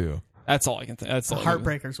down too. That's all I can think. That's all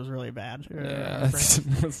Heartbreakers was really bad. Yeah,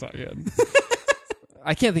 that's not good.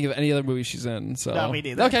 I can't think of any other movie she's in. So No, me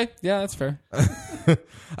neither. Okay, yeah, that's fair.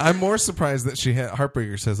 I'm more surprised that she had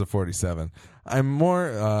Heartbreakers has a 47. I'm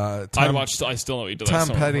more. I still know what you did. Tom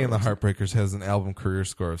Petty and the Heartbreakers has an album career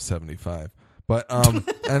score of 75. But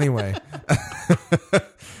anyway,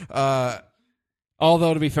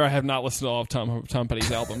 although to be fair, I have not listened to all of Tom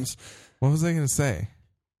Petty's albums. What was I going to say?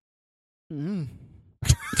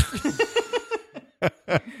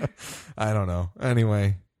 I don't know.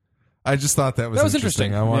 Anyway, I just thought that was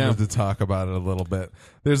interesting. I wanted to talk about it a little bit.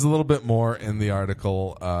 There's a little bit more in the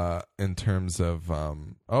article in terms of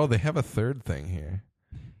they have a third thing here.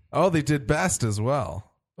 Oh, they did best as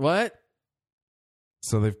well. What?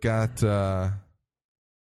 So they've got they've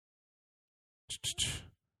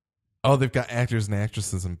got actors and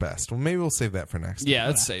actresses in best. Well, maybe we'll save that for next week. Yeah,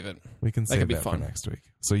 let's save it. We can save that for next week.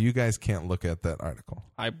 So you guys can't look at that article.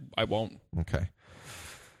 I won't. Okay.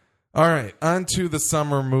 All right, on to the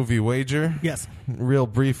summer movie wager. Yes. Real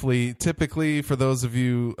briefly, typically for those of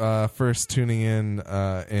you first tuning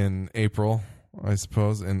in April, I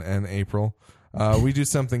suppose, in April, we do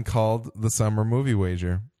something called the summer movie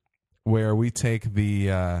wager, where we take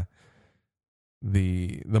the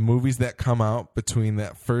movies that come out between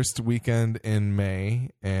that first weekend in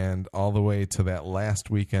May and all the way to that last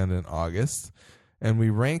weekend in August, and we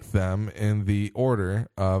rank them in the order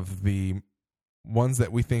of the ones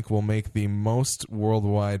that we think will make the most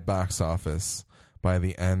worldwide box office by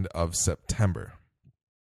the end of September.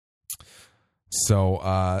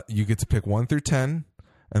 So you get to pick 1 through 10,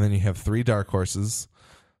 and then you have 3 dark horses.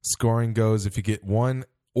 Scoring goes, if you get 1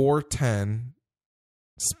 or 10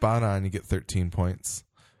 spot on, you get 13 points.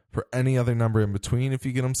 For any other number in between, if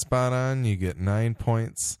you get them spot on, you get 9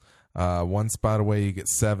 points. 1 spot away, you get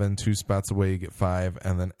 7. 2 spots away, you get 5.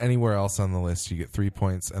 And then anywhere else on the list, you get 3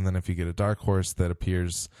 points. And then if you get a dark horse that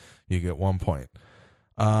appears, you get 1 point.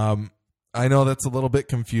 I know that's a little bit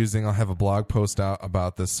confusing. I'll have a blog post out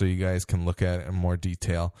about this so you guys can look at it in more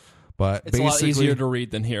detail. But it's a lot easier to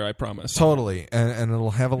read than here, I promise. Totally. And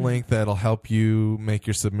it'll have a link that'll help you make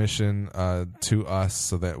your submission to us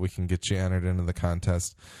so that we can get you entered into the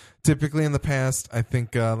contest. Typically in the past, I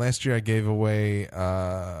think last year I gave away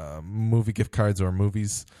movie gift cards or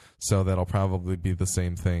movies, so that'll probably be the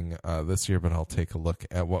same thing this year, but I'll take a look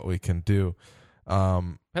at what we can do.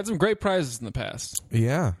 Had some great prizes in the past.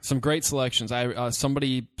 Yeah. Some great selections.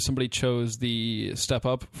 Somebody chose the Step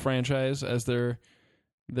Up franchise as their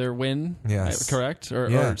win. Yes. Correct?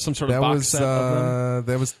 Or some sort of box set of them.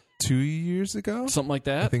 That was 2 years ago? Something like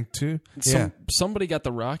that? I think 2. Somebody got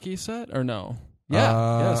the Rocky set or no?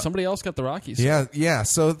 Yeah, somebody else got the Rocky set. Yeah.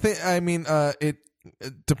 So, it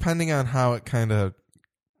depending on how it kind of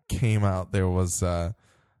came out, there was...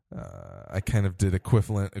 I kind of did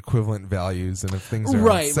equivalent values, and if things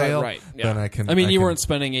are on sale, right. Yeah. then I can. You weren't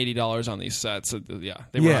spending $80 on these sets.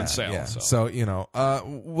 They were on sale. Yeah. So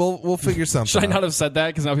we'll figure something. Should I not have said that?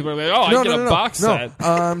 Because now people are like, I get a box set.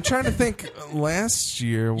 I'm trying to think. Last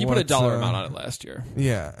year, you put a dollar amount on it last year.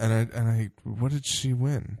 Yeah, and I what did she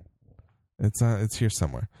win? It's here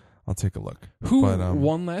somewhere. I'll take a look. Who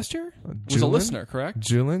won last year? Was a listener, correct?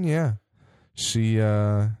 Julian, yeah. She.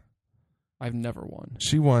 I've never won.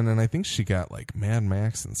 She won, and I think she got like Mad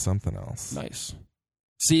Max and something else. Nice.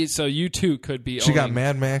 See, so you too could be. She got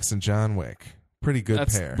Mad Max and John Wick. Pretty good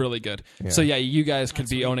pair. That's really good. Yeah. So yeah, you guys could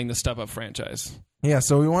be owning the Step Up franchise. Yeah,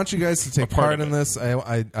 so we want you guys to take part in this.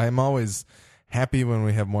 I'm always happy when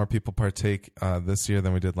we have more people partake this year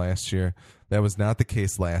than we did last year. That was not the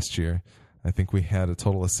case last year. I think we had a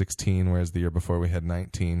total of 16, whereas the year before we had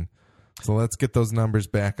 19. So let's get those numbers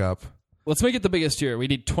back up. Let's make it the biggest year. We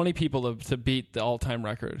need 20 people to beat the all-time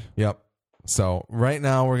record. Yep. So right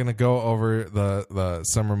now we're going to go over the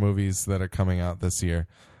summer movies that are coming out this year.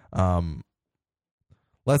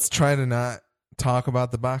 Let's try to not talk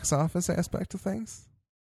about the box office aspect of things.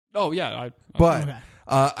 Oh, yeah.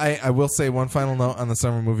 I will say one final note on the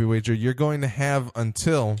summer movie wager. You're going to have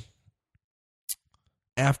until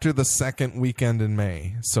after the second weekend in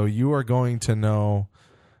May. So you are going to know...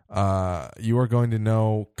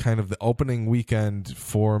 kind of the opening weekend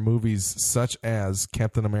for movies such as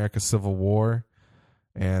Captain America Civil War,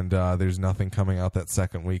 and there's nothing coming out that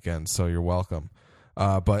second weekend, so you're welcome.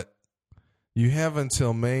 But You have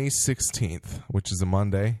until May 16th, which is a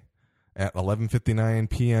Monday, at 11:59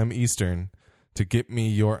 p.m. Eastern, to get me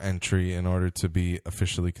your entry in order to be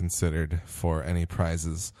officially considered for any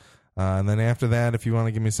prizes. And then after that, if you want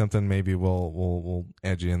to give me something, maybe we'll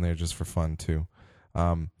add you in there just for fun too.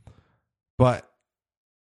 But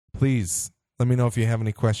please let me know if you have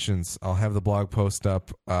any questions. I'll have the blog post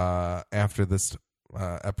up after this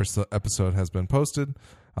episode has been posted.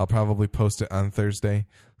 I'll probably post it on Thursday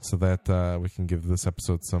so that we can give this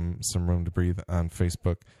episode some room to breathe on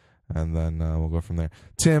Facebook, and then we'll go from there.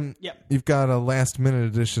 Tim, Yep. You've got a last-minute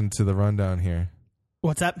addition to the rundown here.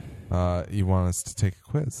 What's that? You want us to take a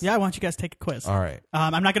quiz? Yeah, I want you guys to take a quiz. All right.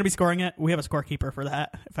 I'm not going to be scoring it. We have a scorekeeper for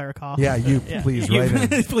that, if I recall. Yeah, you Yeah. please write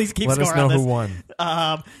in. Please keep Let score us know on this. who won.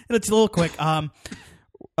 It's a little quick.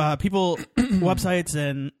 People, websites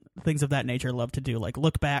and things of that nature love to do like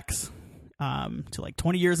look backs to like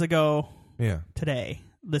 20 years ago. Yeah. Today,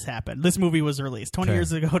 this happened. This movie was released 20 Okay.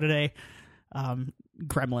 years ago today.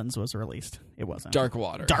 Gremlins was released. It wasn't. Dark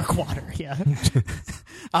Water. Dark Water, yeah.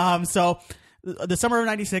 So the summer of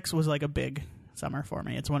 '96 was like a big summer for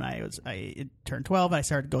me. It's when I turned 12. I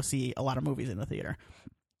started to go see a lot of movies in the theater.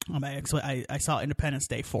 I saw Independence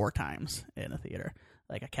Day 4 times in a theater.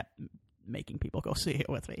 Like I kept making people go see it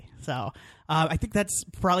with me. So I think that's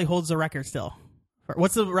probably holds the record still.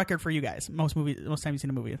 What's the record for you guys? Most time you've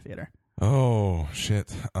seen a movie in the theater? Oh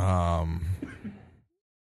shit. I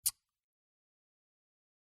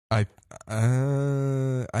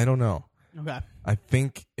don't know. Okay. I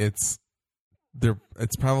think it's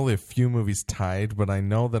probably a few movies tied, but I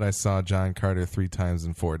know that I saw John Carter 3 times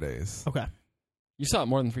in 4 days. Okay. You saw it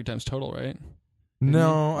more than 3 times total, right?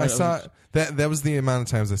 No, I Or- saw that was the amount of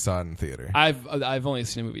times I saw it in theater. I've only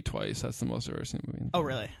seen a movie twice. That's the most I've ever seen a movie. Oh,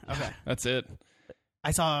 really? Okay. That's it.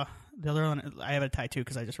 I saw the other one. I have a tie too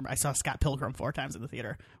because I just remember I saw Scott Pilgrim 4 times in the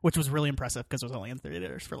theater, which was really impressive because it was only in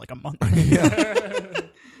theaters for like a month. Yeah.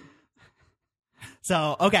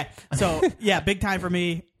 So yeah, big time for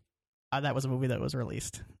me. That was a movie that was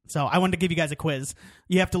released. So I wanted to give you guys a quiz.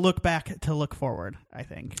 You have to look back to look forward, I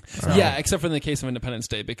think. So, Yeah, except for in the case of Independence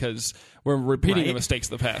Day, because we're repeating the Right.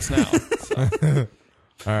 mistakes of the past now. So.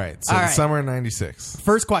 All right. So All the right. summer of '96.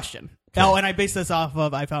 First question. Oh, and I based this off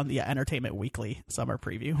of I found the Entertainment Weekly summer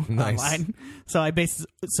preview Nice. online.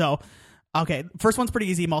 Okay, first one's pretty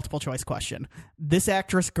easy, multiple choice question. This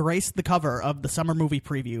actress graced the cover of the summer movie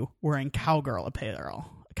preview wearing cowgirl apparel,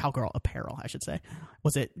 I should say.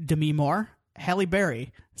 Was it Demi Moore, Halle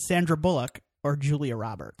Berry, Sandra Bullock, or Julia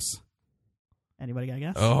Roberts? Anybody got a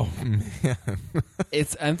guess? Oh man.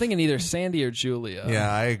 I'm thinking either Sandy or Julia. Yeah,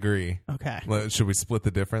 I agree. Okay. Should we split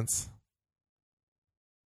the difference?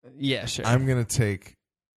 Yeah, sure. I'm gonna take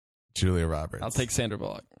Julia Roberts. I'll take Sandra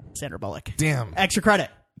Bullock. Sandra Bullock. Damn. Extra credit.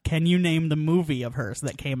 Can you name the movie of hers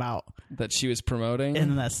that came out That she was promoting.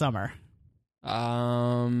 in the summer?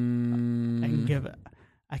 I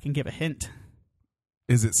can give a hint.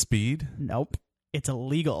 Is it Speed? Nope. It's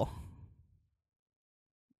illegal.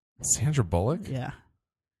 Sandra Bullock? Yeah.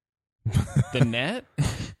 The Net.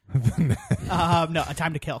 No, A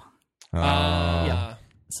Time to Kill. Yeah.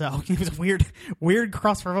 So it was weird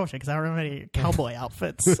cross promotion because I don't remember any cowboy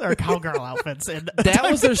outfits or cowgirl outfits. And That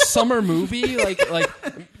was their summer movie. Like,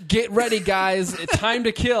 get ready, guys! Time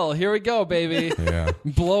to Kill. Here we go, baby. Yeah.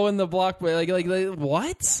 Blowing the block. Like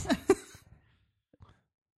what?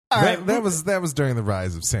 all right, That was during the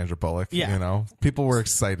rise of Sandra Bullock. Yeah. You know, people were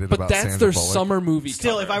excited But about that's Sandra their Bullock. summer movie.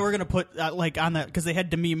 Still, cover. if I were going to put like on that because they had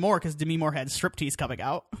Demi Moore because Demi Moore had striptease coming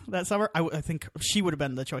out that summer, I think she would have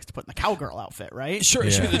been the choice to put in the cowgirl outfit, right? Sure,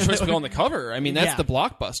 it should be the choice to go on the cover. I mean, that's Yeah. the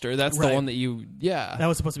blockbuster. That's Right. the one that you. Yeah, That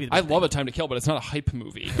was supposed to be the I big love A Time to Kill, but it's not a hype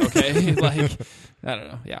movie. Okay, like I don't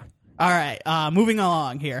know. Yeah. All right, moving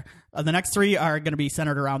along here. The next 3 are going to be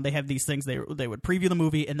centered around. They have these things. They would preview the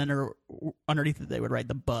movie, and then underneath it, they would write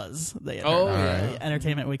the buzz. yeah.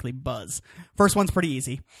 Entertainment Weekly buzz. First one's pretty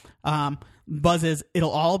easy. Buzz is it'll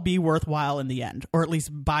all be worthwhile in the end, or at least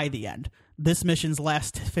by the end. This mission's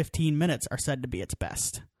last 15 minutes are said to be its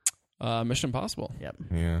best. Mission Impossible. Yep.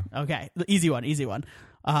 Yeah. Okay, the easy one.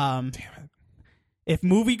 Damn it. If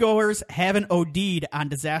moviegoers haven't OD'd on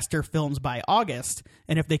disaster films by August,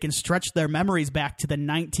 and if they can stretch their memories back to the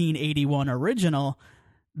 1981 original,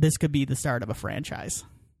 this could be the start of a franchise.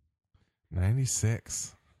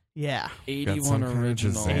 96. Yeah. 81 some kind of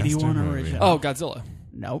original. disaster 81 movie. original. Oh, Godzilla.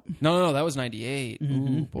 Nope. No, that was 98.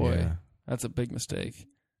 Ooh, boy. Yeah. That's a big mistake.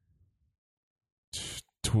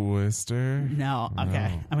 Twister. No. Okay. No.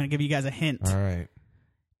 I'm going to give you guys a hint. All right.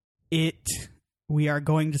 We are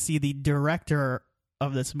going to see the director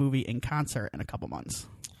of this movie in concert in a couple months.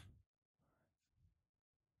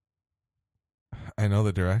 I know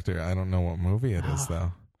the director. I don't know what movie it is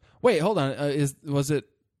though. Wait, hold on. Is it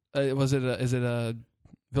Village of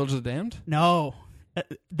the Damned? No,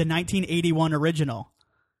 the 1981 original.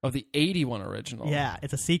 Oh, the 81 original. Yeah,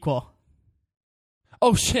 it's a sequel.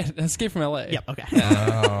 Oh shit! Escape from L.A. Yep. Okay.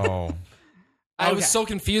 Oh. I was so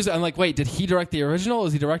confused. I'm like, wait, did he direct the original? Or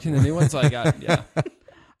is he directing the new one? So I got yeah.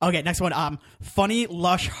 Okay, next one. Funny,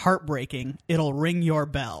 lush, heartbreaking. It'll ring your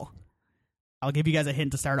bell. I'll give you guys a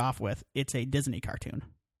hint to start off with. It's a Disney cartoon.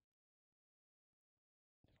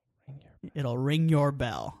 It'll ring your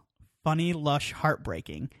bell. Funny, lush,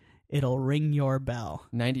 heartbreaking. It'll ring your bell.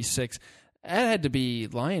 96. That had to be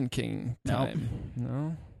Lion King time. Nope.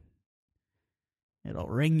 No. It'll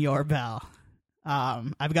ring your bell.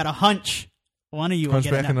 I've got a hunch. One of you will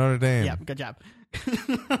Hunchback get it. in Notre Dame. Yeah, good job.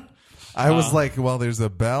 I was like, well, there's a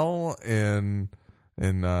bell in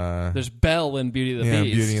There's Belle in Beauty and the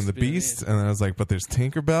Beast. Beauty and the Beast, and then I was like, but there's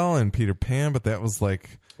Tinkerbell and Peter Pan, but that was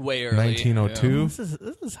like way early. 1902. Yeah.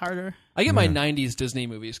 This is harder. I get my 90s Disney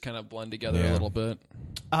movies kind of blend together a little bit.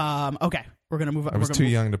 Okay, we're gonna move on. I was too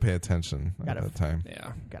young to pay attention at that time.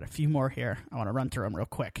 Yeah. Got a few more here. I want to run through them real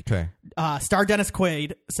quick. Okay. Star Dennis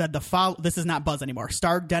Quaid said this is not Buzz anymore.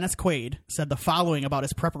 Star Dennis Quaid said the following about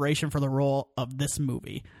his preparation for the role of this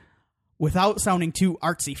movie. Without sounding too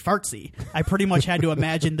artsy-fartsy, I pretty much had to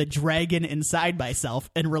imagine the dragon inside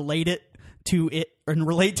myself and relate to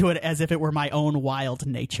it as if it were my own wild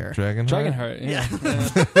nature. Dragonheart? Yeah.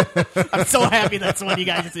 I'm so happy that's what you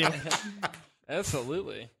guys do.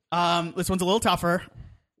 Absolutely. This one's a little tougher.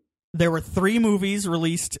 There were 3 movies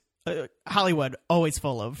released. Hollywood, always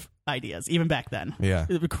full of ideas, even back then. Yeah.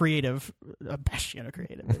 Creative, a bastion of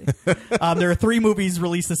creativity. There are 3 movies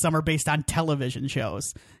released this summer based on television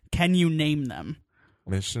shows. Can you name them?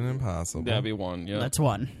 Mission Impossible. That'd be one, yeah. That's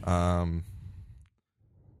one.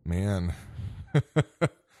 Man.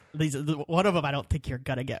 One of them I don't think you're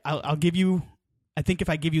going to get. I'll give you, I think if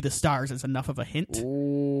I give you the stars, it's enough of a hint.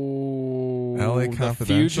 Ooh, LA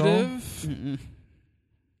Confidential? The Fugitive? Mm-mm.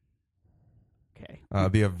 Okay.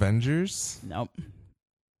 The Avengers? Nope.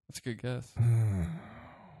 That's a good guess.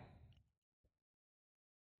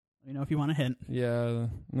 You know if you want a hint. Yeah.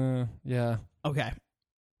 Yeah. Okay.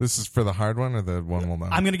 This is for the hard one or the one we'll know?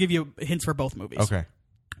 I'm going to give you hints for both movies. Okay.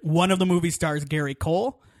 One of the movies stars Gary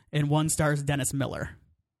Cole, and one stars Dennis Miller.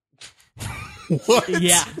 What?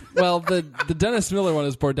 Yeah. Well, the Dennis Miller one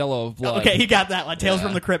is Bordello of Blood. Okay, he got that one. Tales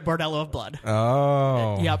from the Crypt, Bordello of Blood.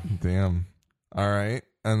 Oh. Yep. Damn. All right.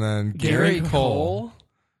 And then Gary Cole.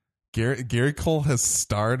 Gary Cole has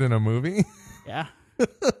starred in a movie? Yeah.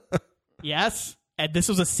 Yes. And this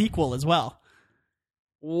was a sequel as well.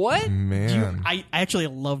 What? Man. I actually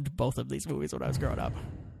loved both of these movies when I was growing up.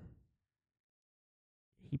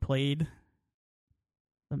 He played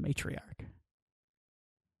the matriarch.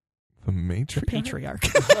 The Matrix? The patriarch.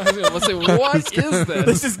 I was going to say, what is this?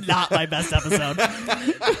 This is not my best episode.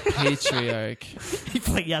 Patriarch. He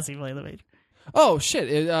played the matriarch. Oh, shit.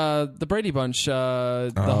 The Brady Bunch,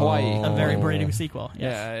 the Hawaii. A very Brady sequel.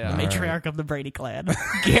 Yes. Yeah. The matriarch of the Brady clan.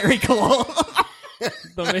 Gary Cole.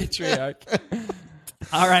 The matriarch.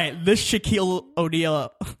 All right, this Shaquille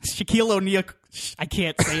O'Neal, I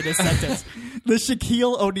can't say this sentence. The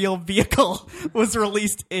Shaquille O'Neal vehicle was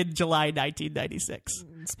released in July 1996.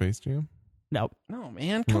 Space Jam? Nope. No,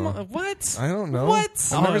 man, come on. What? I don't know.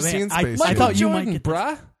 What? I've never seen Space Jam. I thought you Jordan, might get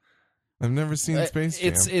bruh. I've never seen Space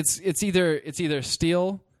Jam. It's either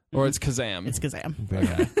Steel or it's Kazam. It's Kazam.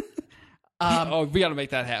 Okay. We got to make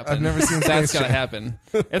that happen. I've never seen That's Space got to Jam. happen.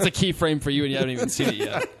 It's a key frame for you, and you haven't even seen it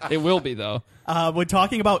yet. It will be though. When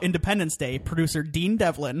talking about Independence Day, producer Dean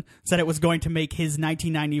Devlin said it was going to make his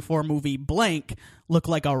 1994 movie Blank look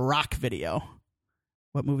like a rock video.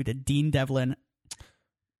 What movie did Dean Devlin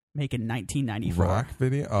make in 1994? Rock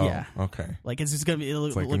video? Oh, Yeah. okay. Like it's just gonna be.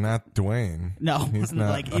 It's like not Dwayne. No, He's not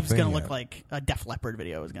like a it's gonna thing look yet. like a Def Leppard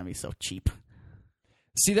video. It was gonna be so cheap.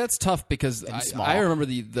 See, that's tough because small. I remember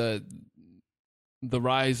the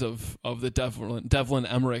rise of the Devlin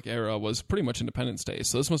Emmerich era was pretty much Independence Day.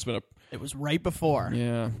 So this must have been It was right before.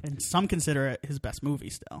 yeah. And some consider it his best movie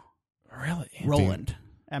still. Really? Roland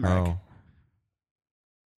Emmerich.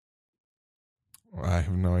 Oh. I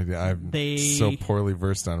have no idea. I'm so poorly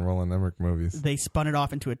versed on Roland Emmerich movies. They spun it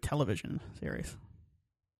off into a television series.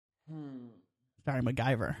 Starring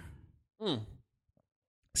MacGyver.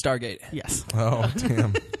 Stargate. Yes. Oh,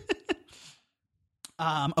 damn.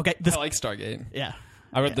 Okay. I like Stargate. Yeah.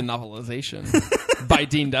 I read the novelization by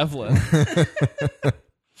Dean Devlin.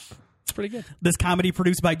 It's pretty good. This comedy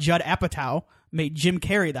produced by Judd Apatow made Jim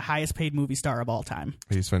Carrey the highest paid movie star of all time.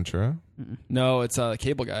 Ace Ventura? No, it's a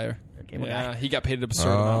Cable Guy. Cable Yeah, guy. he got paid an absurd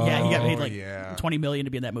amount. Yeah, he got paid like yeah. $20 million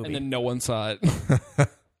to be in that movie. And then no one saw it.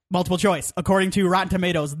 Multiple choice. According to Rotten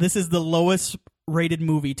Tomatoes, this is the lowest rated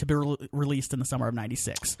movie to be released in the summer of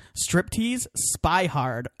 '96. Striptease, Spy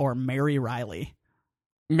Hard, or Mary Riley?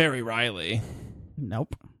 Mary Riley.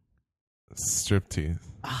 Nope. Striptease.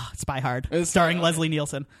 Spy Hard, It's- starring Leslie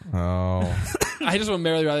Nielsen. Oh. I just want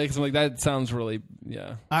Mary Riley because I'm like, that sounds really,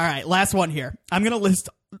 yeah. All right, last one here. I'm going to list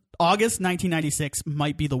August 1996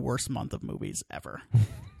 might be the worst month of movies ever.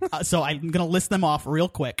 So I'm going to list them off real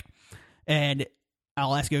quick, and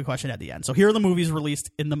I'll ask you a question at the end. So here are the movies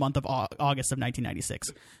released in the month of August of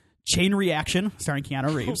 1996. Chain Reaction, starring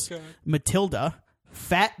Keanu Reeves. God. Matilda.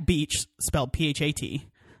 Fat Beach, spelled P-H-A-T.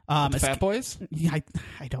 Fat Boys? I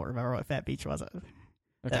don't remember what Fat Beach was.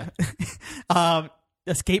 Okay.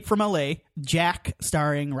 Escape from L.A., Jack,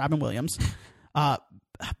 starring Robin Williams.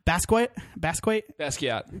 Basquiat.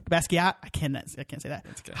 I can't say that.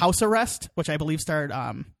 Okay. House Arrest, which I believe starred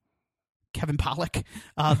Kevin Pollak.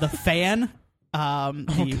 The Fan,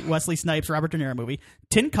 the Wesley Snipes, Robert De Niro movie.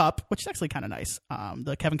 Tin Cup, which is actually kind of nice.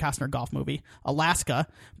 The Kevin Costner golf movie. Alaska,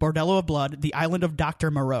 Bordello of Blood, The Island of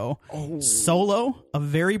Dr. Moreau. Solo, a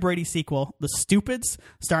Very Brady sequel. The Stupids,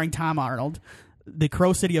 starring Tom Arnold. The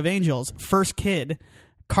Crow City of Angels. First Kid.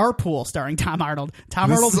 Carpool, starring Tom Arnold.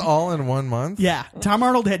 This is all in 1 month? Yeah, Tom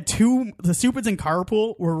Arnold had two. The Stupids and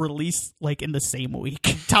Carpool were released like in the same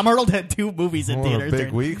week. Tom Arnold had two movies in What theaters. a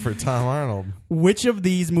big week for Tom Arnold. Which of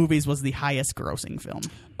these movies was the highest grossing film?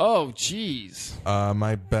 Oh, jeez.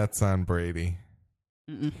 My bet's on Brady.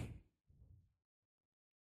 Mm-mm.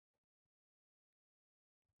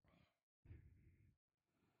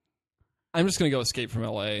 I'm just going to go Escape from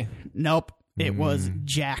L.A. Nope, it was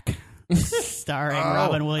Jack, starring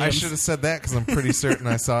Robin Williams. I should have said that because I'm pretty certain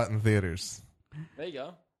I saw it in theaters. There you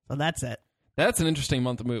go. So that's it. That's an interesting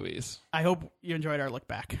month of movies. I hope you enjoyed our look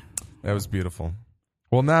back. That was beautiful.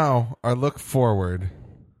 Well, now our look forward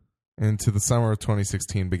into the summer of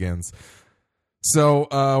 2016 begins. So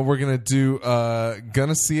we're going to do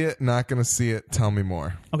gonna see it, not gonna see it, tell me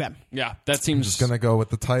more. Okay, Yeah, that I'm seems... just going to go with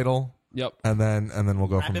the title. Yep. And then we'll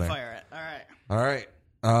go from rapid there. fire it. All right. All right.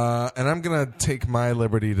 And I'm going to take my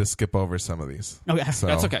liberty to skip over some of these. Okay. So,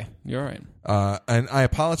 That's okay. You're all right. And I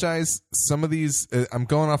apologize. Some of these, I'm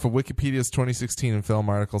going off of Wikipedia's 2016 and film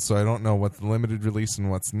article, so I don't know what's limited release and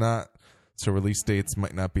what's not. So release dates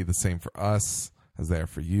might not be the same for us as they are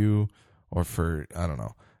for you or for, I don't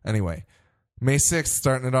know. Anyway, May 6th,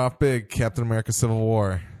 starting it off big, Captain America Civil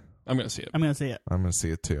War. I'm going to see it. I'm going to see it. I'm going to see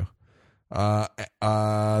it too.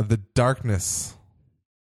 The Darkness.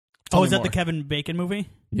 Tell Is me that the more. Kevin Bacon movie?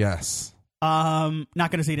 Yes. Not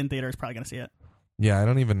going to see it in theaters. Probably going to see it. Yeah, I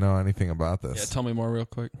don't even know anything about Yeah, this. tell me more real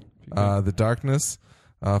quick. if you could. The Darkness,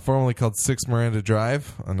 formerly called 6 Miranda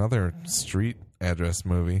Drive, another street address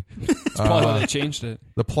movie. That's probably why they changed it.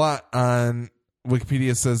 The plot on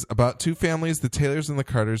Wikipedia says about two families, the Taylors and the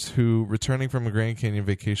Carters, who, returning from a Grand Canyon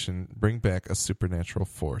vacation, bring back a supernatural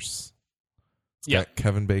force. It's Yeah. got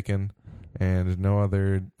Kevin Bacon and no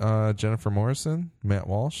other Jennifer Morrison, Matt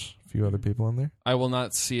Walsh, a few other people in there. I will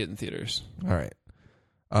not see it in theaters. All right.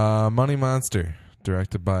 Money Monster,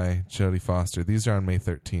 directed by Jodie Foster. These are on May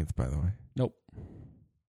 13th, by the way. Nope.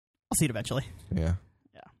 I'll see it eventually. Yeah.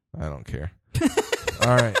 Yeah. I don't care.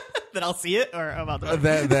 All right. Then I'll see it or about the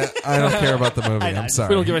movie? That I don't care about the movie. I know. I'm sorry.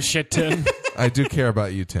 We don't give a shit, Tim. I do care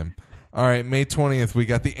about you, Tim. All right, May 20th, we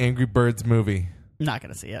got the Angry Birds movie. Not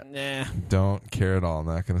going to see it. Nah. Don't care at all. I'm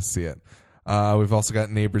not going to see it. We've also got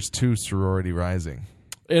Neighbors 2, Sorority Rising.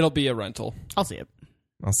 It'll be a rental. I'll see it.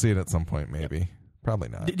 I'll see it at some point, maybe. Probably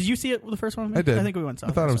not. Did you see it the first one? I did. I think we went.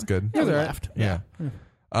 I thought it was good. Yeah, we all right. laughed. Yeah.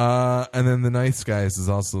 And then The Nice Guys is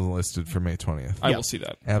also listed for May 20th. I Yep. will see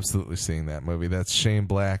that. Absolutely seeing that movie. That's Shane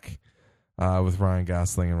Black with Ryan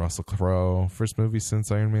Gosling and Russell Crowe. First movie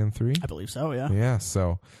since Iron Man 3. I believe so. Yeah. Yeah,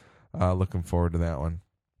 so looking forward to that one.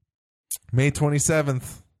 May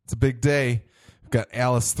 27th. It's a big day. We've got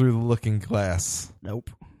Alice Through the Looking Glass. Nope.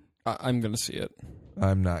 I'm going to see it.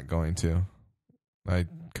 I'm not going to. I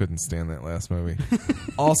couldn't stand that last movie.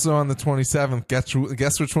 Also on the 27th,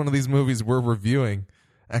 guess which one of these movies we're reviewing?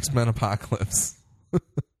 X-Men Apocalypse.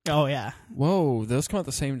 Oh yeah. Whoa, those come out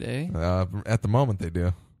the same day? At the moment, they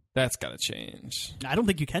do. That's got to change. I don't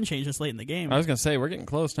think you can change this late in the game. I was going to say, we're getting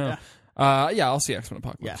close now. Yeah, I'll see X-Men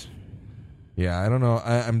Apocalypse. Yeah, I don't know.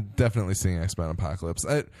 I'm definitely seeing X-Men Apocalypse.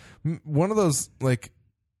 One of those, like...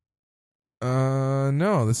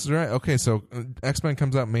 no, this is right. Okay, so X-Men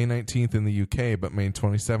comes out May 19th in the UK, but May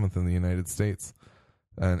 27th in the United States.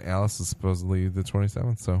 And Alice is supposedly the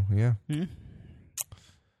 27th, so yeah.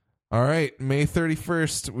 All right, May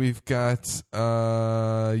 31st, we've got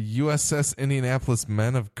USS Indianapolis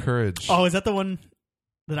Men of Courage. Oh, is that the one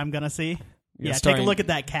that I'm going to see? Yeah, take a look at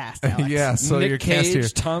that cast, Alex. Yeah, so Nick your Cage, cast here.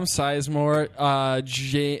 Tom Sizemore,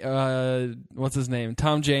 what's his name?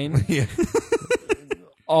 Tom Jane. Yeah.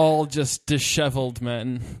 All just disheveled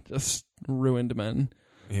men, just ruined men.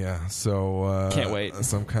 Yeah, so... Can't wait.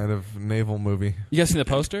 Some kind of naval movie. You guys seen the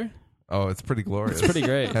poster? Oh, it's pretty glorious. It's pretty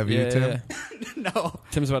great. Have you, Tim? Yeah. No.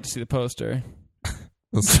 Tim's about to see the poster.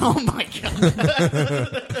 Oh, my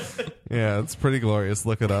God. Yeah, it's pretty glorious.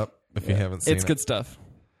 Look it up if you haven't seen it. It's good stuff.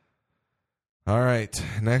 All right.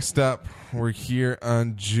 Next up, we're here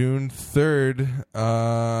on June 3rd.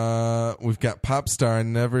 We've got Popstar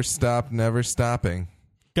Never Stop, Never Stopping.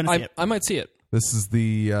 Gonna see it. I might see it. This is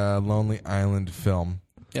the Lonely Island film.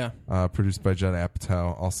 Yeah. Produced by Judd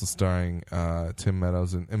Apatow, also starring Tim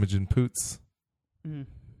Meadows and Imogen Poots.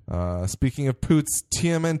 Speaking of Poots,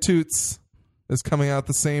 TMN Toots is coming out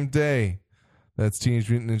the same day. That's Teenage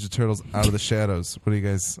Mutant Ninja Turtles Out of the Shadows. Are you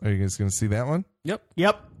guys going to see that one? Yep.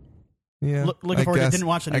 Yeah. Looking forward to it. Didn't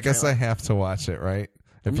watch the new I guess trailer. I have to watch it, right?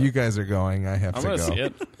 If you guys are going, I have to go. I'm going to see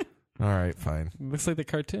it. All right, fine. Looks like the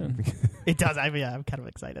cartoon. It does. I'm kind of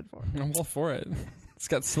excited for it. I'm all for it. It's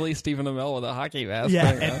got silly Stephen Amell with a hockey mask.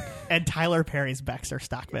 Yeah, and Tyler Perry's Baxter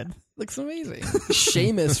Stockman. Looks amazing.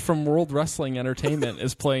 Sheamus from World Wrestling Entertainment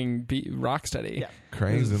is playing Rocksteady. Yeah.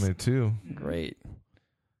 Crane's in there, too. Great.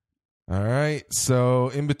 All right. So,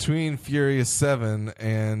 in between Furious 7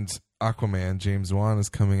 and Aquaman, James Wan is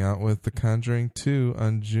coming out with The Conjuring 2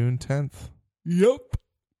 on June 10th. Yep.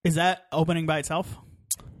 Is that opening by itself?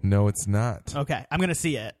 No, it's not. Okay. I'm going to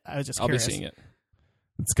see it. I was just curious. I'll be seeing it.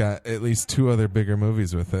 It's got at least 2 other bigger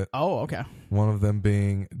movies with it. Oh, okay. One of them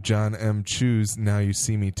being John M. Chu's Now You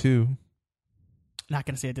See Me 2. Not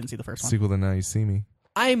going to see it. Didn't see the first one. Sequel to Now You See Me.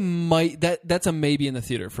 I might. That's a maybe in the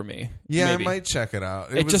theater for me. Yeah, maybe. I might check it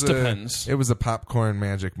out. It just depends. It was a popcorn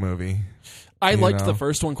magic movie. I liked the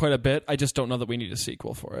first one quite a bit. I just don't know that we need a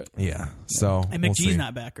sequel for it. Yeah. So And we'll McGee's see.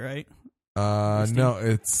 not back, right? No,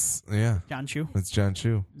 it's John Chu. It's John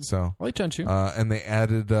Chu. So I like John Chu. and they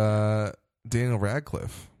added Daniel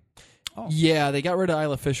Radcliffe. Oh. Yeah, they got rid of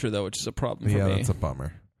Isla Fisher though, which is a problem for me. Yeah, that's a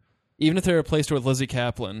bummer. Even if they replaced her with Lizzie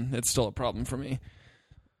Kaplan, it's still a problem for me.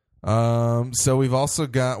 So we've also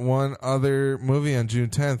got one other movie on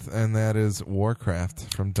June 10th, and that is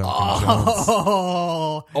Warcraft from Duncan Jones.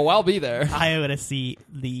 Oh, I'll be there. I want to see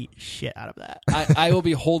the shit out of that. I will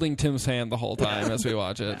be holding Tim's hand the whole time as we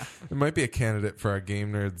watch it. It might be a candidate for our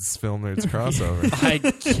Game Nerds, Film Nerds crossover. I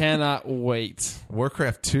cannot wait.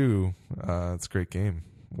 Warcraft 2, it's a great game.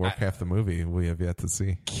 Warcraft the movie we have yet to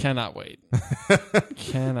see. Cannot wait.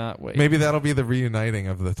 Cannot wait. Maybe that'll be the reuniting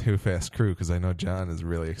of the Too Fast crew, because I know John is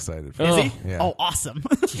really excited for Is it. he? Yeah. Oh, awesome.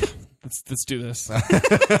 Let's do this.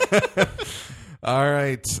 All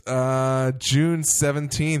right. June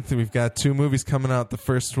 17th, we've got 2 movies coming out. The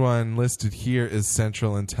first one listed here is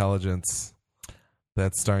Central Intelligence.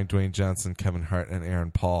 That's starring Dwayne Johnson, Kevin Hart, and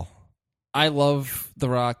Aaron Paul. I love The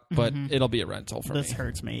Rock, but it'll be a rental for This me.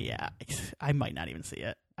 hurts me. Yeah, I might not even see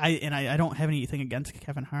it. I don't have anything against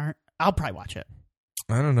Kevin Hart. I'll probably watch it.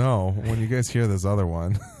 I don't know. When you guys hear this other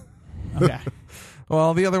one. Okay.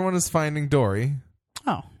 Well, the other one is Finding Dory,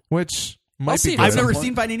 Oh, which might see be it. good. I've never point.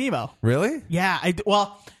 seen Finding Nemo. Really? Yeah,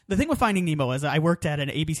 well, the thing with Finding Nemo is I worked at an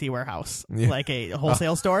ABC warehouse, Yeah. like a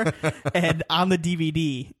wholesale store, and on the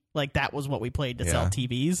DVD, like that was what we played to sell Yeah.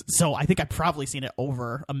 TVs. So I think I've probably seen it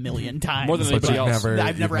over 1 million times. More than But anybody you've else.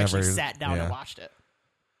 I've never you've actually sat down yeah. and watched it.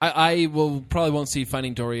 I will probably won't see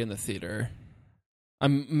Finding Dory in the theater.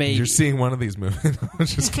 Maybe. You're seeing one of these movies. I'm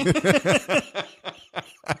just kidding.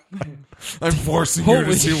 I'm forcing you to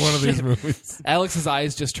Holy see one of these shit. movies. Alex's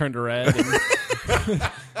eyes just turned red.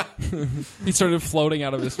 And he started floating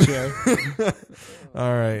out of his chair.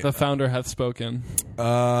 All right. The founder hath spoken.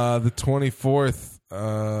 The 24th,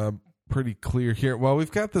 pretty clear here. Well, we've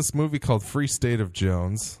got this movie called Free State of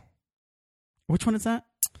Jones. Which one is that?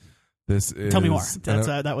 This is Tell me more.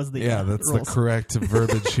 That was the that's rules. the correct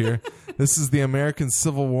verbiage here. This is the American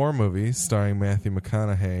Civil War movie starring Matthew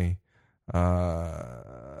McConaughey,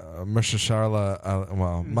 Mahershala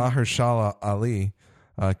Ali,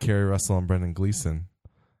 Kerry Russell, and Brendan Gleeson.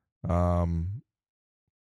 I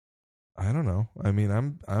don't know. I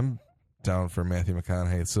mean, I'm down for Matthew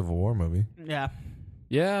McConaughey Civil War movie. Yeah,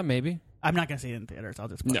 Yeah, maybe. I'm not going to see it in theaters. I'll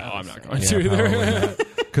just No, I'm not going to either.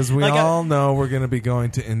 Because we Like all know we're going to be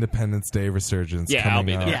going to Independence Day Resurgence Yeah, I'll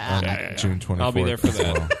coming be there. out Yeah. on June 24th. I'll be there for as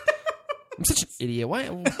that. well. I'm such an idiot. Why?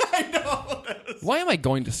 I know. Why am I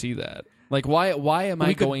going to see that? Like, why am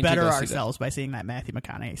I going to better go see ourselves by seeing that Matthew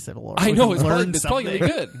McConaughey Civil War? I know, it's probably going to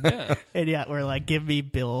be good. Yeah. And yet we're like, give me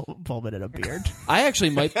Bill Pullman and a beard. I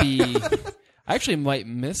actually might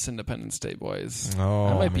miss Independence Day, boys. Oh,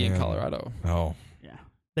 I might be in man. Colorado. Oh. Yeah.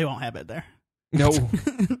 They won't have it there. No. No,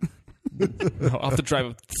 I'll have to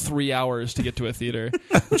drive 3 hours to get to a theater,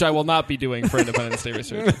 which I will not be doing for Independence Day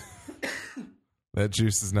research. That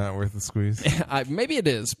juice is not worth the squeeze. Maybe it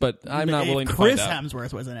is, but I'm not willing to find Chris out.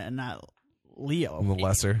 Hemsworth was in it and not Leo. The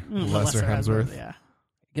lesser Hemsworth. Hemsworth. Yeah.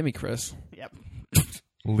 Give me Chris. Yep.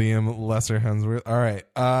 Liam Lesser Hemsworth. All right.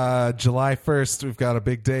 July 1st, we've got a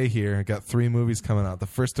big day here. We've got 3 movies coming out. The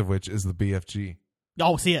first of which is the BFG.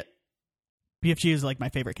 Oh, see it. BFG is like my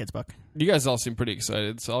favorite kids book. You guys all seem pretty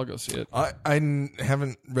excited, so I'll go see it. I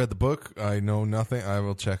haven't read the book. I know nothing. I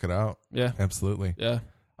will check it out. Yeah. Absolutely. Yeah.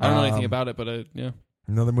 I don't know anything about it, but yeah.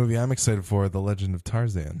 Another movie I'm excited for, The Legend of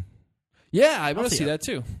Tarzan. Yeah, I want to see see it. that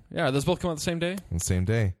too. Yeah, are those both come out the same day? On the same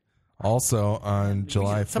day. Also on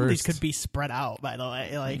July 1st. Some of these could be spread out, by the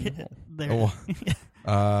way. Like, they're...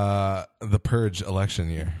 The Purge election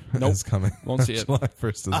year Nope. is coming. Won't see it. July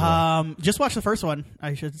 1st as well. Just watched the first one.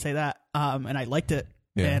 I should say that. And I liked it.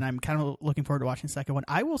 Yeah. And I'm kind of looking forward to watching the second one.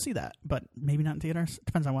 I will see that, but maybe not in theaters.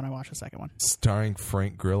 Depends on when I watch the second one. Starring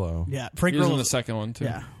Frank Grillo. Yeah, Frank He was in Grillo. the second one too.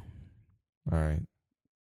 Yeah. All right.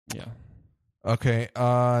 Yeah. Okay.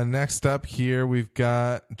 Next up here, we've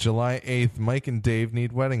got July 8th. Mike and Dave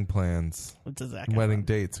need wedding plans. What's a Zac Wedding Efron?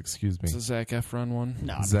 dates, excuse me. It's a Zac Efron one.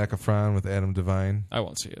 No. Zac Efron with Adam Devine, I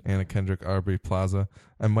won't see it. Anna Kendrick, Aubrey Plaza.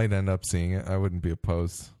 I might end up seeing it. I wouldn't be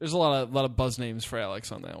opposed. There's a lot of buzz names for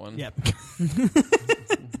Alex on that one. Yep.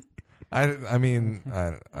 I mean,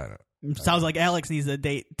 I don't. Sounds like Alex needs a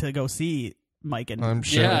date to go see Mike and I'm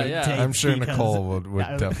sure. Yeah. Dave I'm sure because- Nicole would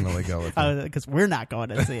Yeah, definitely go with me. because we're not going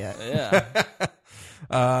to see it. Yeah.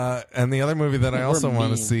 And the other movie that I We're also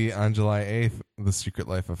want to mean. see on July 8th, The Secret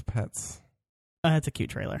Life of Pets. It's a cute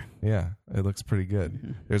trailer. Yeah, it looks pretty good.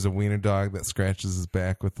 Mm-hmm. There's a wiener dog that scratches his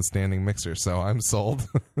back with the standing mixer, so I'm sold.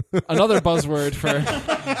 Another buzzword for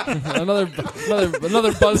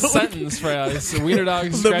another buzz sentence for Alex. Wiener dog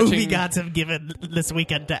The scratching. movie gods have given this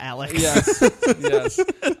weekend to Alex. Yes.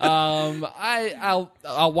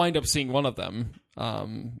 I'll wind up seeing one of them.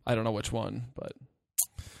 I don't know which one, but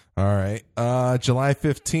All right. July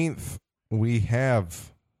 15th, we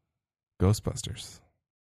have Ghostbusters.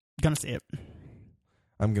 Gonna see it.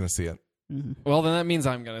 I'm going to see it. well, then that means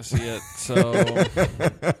I'm gonna see it. So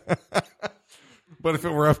But if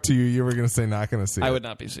it were up to you, you were going to say not going to see it. I would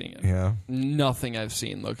not be seeing it. Yeah. Nothing I've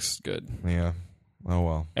seen looks good. Yeah. Oh,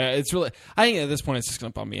 well. It's really. I think at this point it's just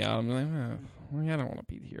gonna bum me out. I'm like, I don't want to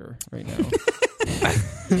be here right now.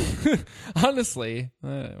 Honestly,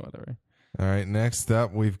 whatever. All right. Next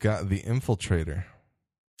up, we've got The Infiltrator.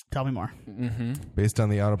 Tell me more. Mm-hmm. Based on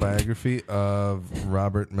the autobiography of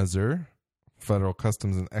Robert Mazur, federal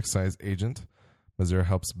customs and excise agent. Mazur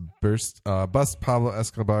helps bust Pablo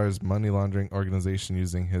Escobar's money laundering organization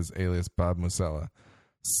using his alias Bob Musella.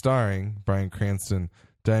 Starring Bryan Cranston,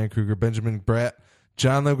 Diane Kruger, Benjamin Bratt,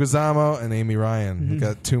 John Leguizamo, and Amy Ryan. We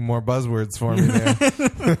got 2 more buzzwords for me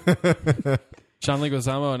there. John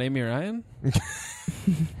Leguizamo and Amy Ryan.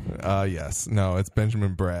 Yes. No, it's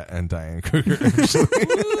Benjamin Bratt and Diane Kruger, actually.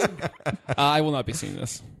 I will not be seeing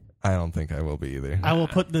this. I don't think I will be either. I will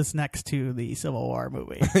put this next to the Civil War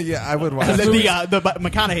movie. Yeah, I would watch the it.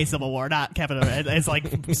 McConaughey Civil War, not Kevin. It's like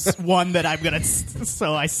one that I'm gonna.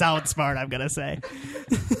 So I sound smart. I'm gonna say.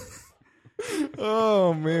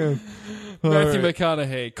 Oh, man. Matthew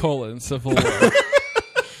McConaughey, Civil War.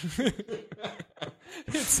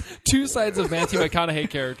 It's 2 sides of Matthew McConaughey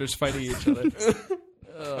characters fighting each other.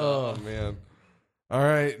 Oh, man. All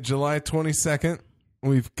right, July 22nd,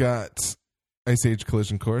 we've got Ice Age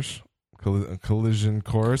Collision Course. Collision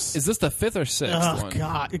Course. Is this the 5th or 6th Oh one?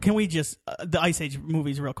 God! Can we just the Ice Age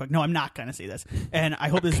movies real quick? No, I'm not going to see this, and I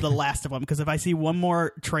hope this is the last of them because if I see one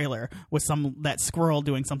more trailer with that squirrel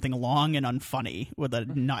doing something long and unfunny with a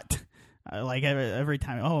nut, like every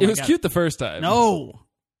time. Oh, It was cute the first time. No,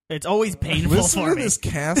 it's always painful Listen for to me. this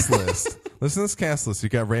cast list. Listen to this cast list. You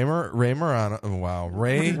got Ray Morano. Oh, wow,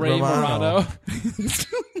 Ray Morano.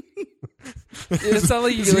 It sounded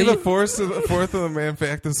like Is he the fourth of the Man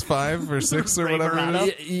Factors 5 or 6 or Ray whatever Morano?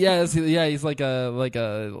 it is? Yes, he's like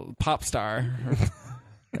a pop star.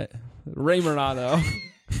 Ray Morano.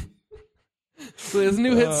 His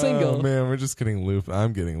new hit single. Oh, man, we're just getting loopy.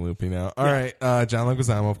 I'm getting loopy now. All right, John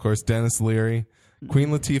Leguizamo, of course, Dennis Leary, Queen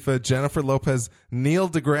Latifah, Jennifer Lopez, Neil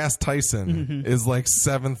deGrasse Tyson is like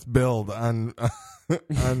 7th billed on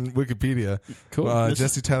Wikipedia. Cool.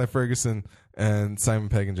 Jesse Tyler Ferguson, and Simon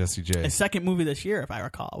Pegg and Jessie J. His second movie this year, if I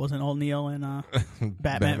recall, wasn't Old Neil and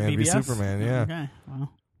Batman v v Superman. Yeah. Okay.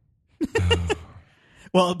 Well.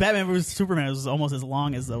 Well, Batman vs Superman was almost as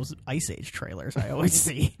long as those Ice Age trailers I always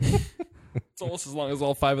see. It's almost as long as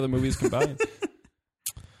all 5 of the movies combined.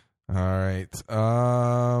 All right.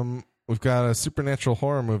 We've got a supernatural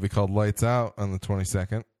horror movie called Lights Out on the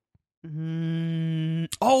 22nd.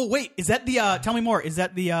 Oh, wait. Is that the... tell me more. Is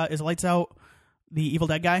that the... is Lights Out the Evil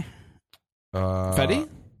Dead guy? Fetty?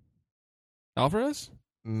 Alvarez?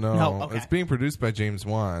 No. Okay. It's being produced by James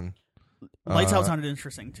Wan. Lights Out sounded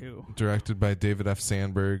interesting, too. Directed by David F.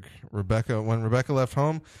 Sandberg. When Rebecca left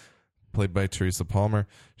home, played by Teresa Palmer,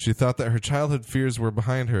 she thought that her childhood fears were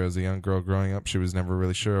behind her. As a young girl growing up, she was never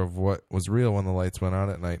really sure of what was real when the lights went out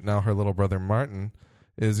at night. Now her little brother Martin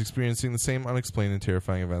is experiencing the same unexplained and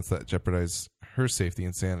terrifying events that jeopardize her safety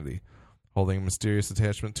and sanity. Holding a mysterious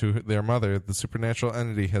attachment to their mother, the supernatural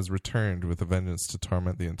entity has returned with a vengeance to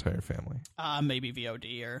torment the entire family. Maybe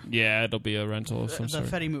VOD or... Yeah, it'll be a rental of some sort. The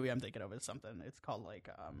Fetty movie I'm thinking of is something. It's called like...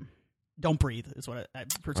 Don't Breathe is what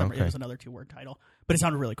for some reason it was another 2-word title. But it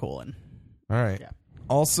sounded really cool. And all right. Yeah.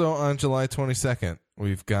 Also on July 22nd,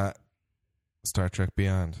 we've got Star Trek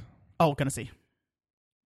Beyond. Oh, gonna see.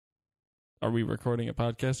 Are we recording a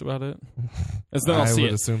podcast about it? I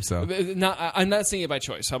would assume so. I'm not seeing it by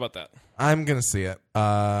choice. How about that? I'm going to see it.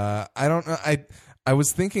 I don't know. I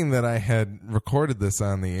was thinking that I had recorded this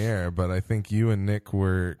on the air, but I think you and Nick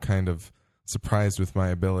were kind of surprised with my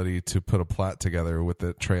ability to put a plot together with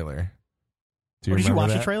the trailer. Did you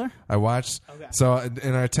watch the trailer? I watched. Okay. So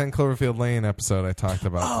in our 10 Cloverfield Lane episode, I talked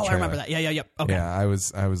about the trailer. I remember that. Yeah. Okay. Yeah, I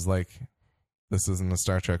was like, this isn't a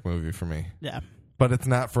Star Trek movie for me. Yeah. But it's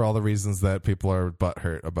not for all the reasons that people are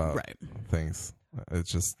butthurt about things.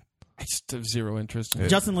 It's just... I just have zero interest in it.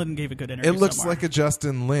 Justin Lin gave a good interview. It looks like a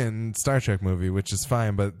Justin Lin Star Trek movie, which is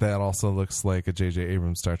fine, but that also looks like a J.J.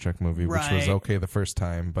 Abrams Star Trek movie, which was okay the first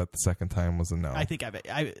time, but the second time was a no. I think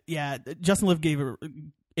Justin Lin gave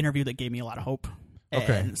an interview that gave me a lot of hope.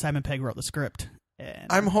 And Simon Pegg wrote the script. And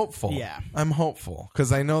I'm hopeful. Yeah. I'm hopeful,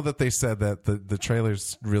 because I know that they said that the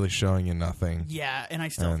trailer's really showing you nothing. Yeah, and I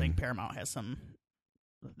still think Paramount has some...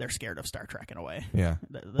 They're scared of Star Trek in a way. Yeah.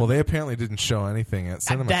 Well, they apparently didn't show anything at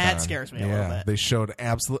CinemaCon. That scares me a little bit. They showed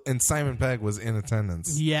and Simon Pegg was in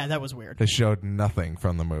attendance. Yeah, that was weird. They showed nothing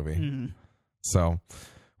from the movie. Mm-hmm. So,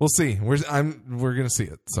 we'll see. We're going to see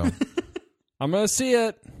it. So, I'm going to see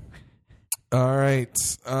it. All right.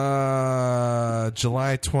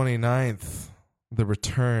 July 29th, The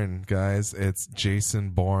Return, guys. It's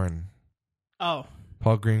Jason Bourne. Oh.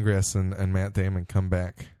 Paul Greengrass and Matt Damon come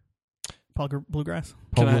back. Paul Bluegrass?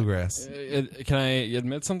 Bluegrass. Can I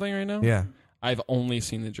admit something right now? Yeah. I've only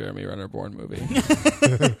seen the Jeremy Renner Bourne movie.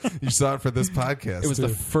 You saw it for this podcast. It was the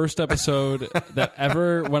first episode that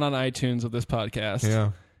ever went on iTunes of this podcast.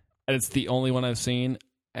 Yeah. And it's the only one I've seen,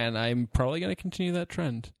 and I'm probably going to continue that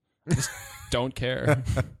trend. Just don't care.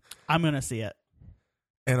 I'm going to see it.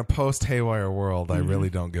 In a post-Haywire world, I really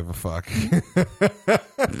don't give a fuck.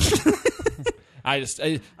 I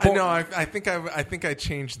think I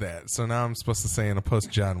changed that. So now I'm supposed to say in a post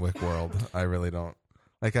John Wick world, I really don't.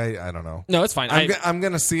 Like I don't know. No, it's fine. I'm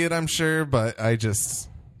gonna see it, I'm sure, but Paul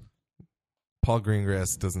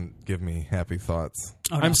Greengrass doesn't give me happy thoughts.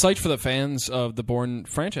 Oh, no. I'm psyched for the fans of the Bourne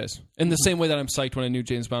franchise in the same way that I'm psyched when a new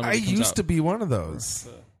James Bond movie comes out. I used to be one of those.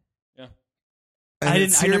 Yeah, I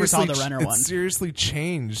never saw the Renner one. It seriously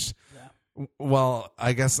changed. Well,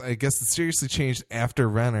 I guess it seriously changed after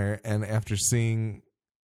Renner and after seeing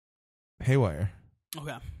Haywire.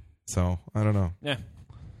 Okay. So, I don't know. Yeah.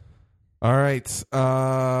 All right.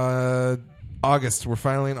 August. We're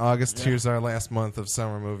finally in August. Yeah. Here's our last month of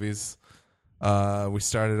summer movies. We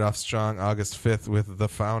started off strong August 5th with The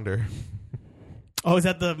Founder. Oh, is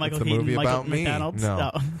that the Michael Keaton, movie Michael about McDonald's?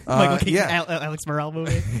 No. Michael Keaton, Alex Morel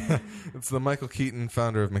movie? It's the Michael Keaton,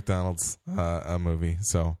 founder of McDonald's movie.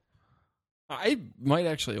 So I might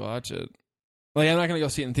actually watch it. Like, I'm not going to go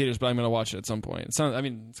see it in theaters, but I'm going to watch it at some point. It's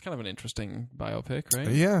kind of an interesting biopic, right?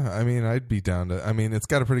 Yeah, I'd be down to... it's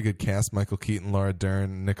got a pretty good cast. Michael Keaton, Laura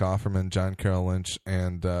Dern, Nick Offerman, John Carroll Lynch,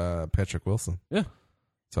 and Patrick Wilson. Yeah.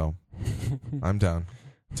 So, I'm down.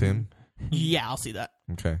 Tim? Yeah, I'll see that.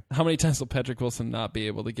 Okay. How many times will Patrick Wilson not be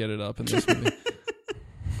able to get it up in this movie?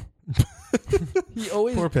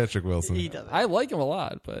 Poor Patrick Wilson. He does. I like him a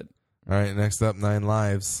lot, but... All right, next up, 9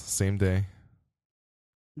 Lives, same day.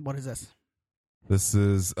 What is this? This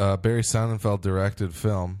is a Barry Sonnenfeld directed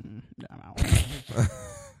film.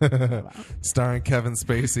 Starring Kevin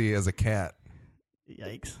Spacey as a cat.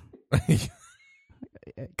 Yikes.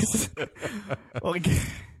 All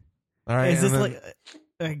right. Is this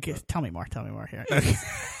tell me more here.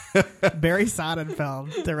 Barry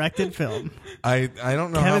Sonnenfeld directed film. I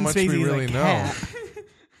don't know Kevin how much Spacey's we really know.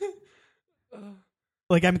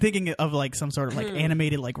 Like I'm thinking of like some sort of like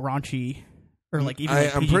animated like raunchy or like even.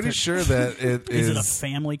 I'm pretty sure that it is it a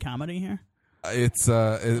family comedy here? It's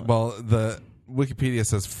well, the Wikipedia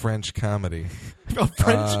says French comedy.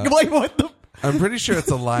 French? Like what the? I'm pretty sure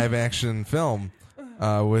it's a live action film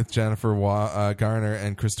with Jennifer Garner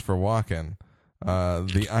and Christopher Walken.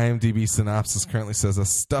 The IMDb synopsis currently says a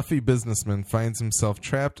stuffy businessman finds himself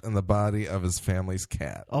trapped in the body of his family's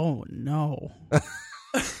cat. Oh no.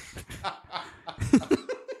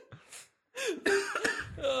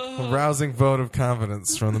 A rousing vote of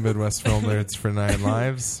confidence from the Midwest Film Nerds for 9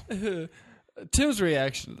 Lives. Tim's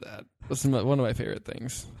reaction to that was one of my favorite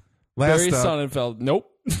things. Last Barry up, Sonnenfeld, nope.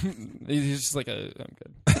 He's just like I'm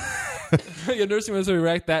good. I've never seen him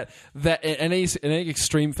react that in any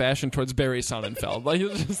extreme fashion towards Barry Sonnenfeld. Like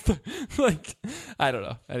it's just like I don't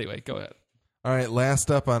know. Anyway, go ahead. all right,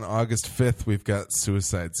 last up on August 5th, we've got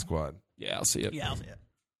Suicide Squad. Yeah, I'll see it. Yeah, I'll see it.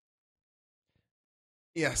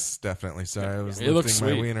 Yes, definitely. Sorry, I was It looks lifting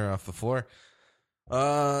my sweet. wiener off the floor.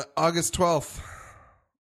 August 12th,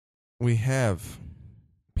 we have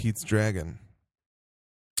Pete's Dragon.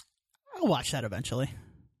 I'll watch that eventually.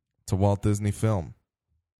 It's a Walt Disney film.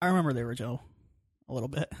 I remember the original a little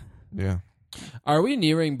bit. Yeah. Are we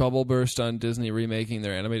nearing bubble burst on Disney remaking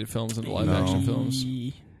their animated films into live action films?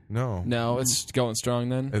 No. No, it's going strong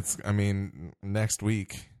then. I mean, next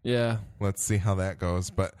week. Yeah. Let's see how that goes.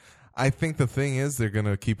 But I think the thing is they're going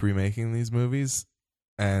to keep remaking these movies,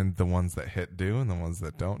 and the ones that hit do, and the ones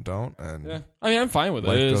that don't. And Yeah. I mean, I'm fine with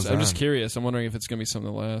Life it. goes I'm just on. curious. I'm wondering if it's going to be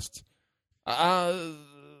something that lasts.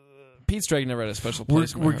 Pete's Dragon never had a special we're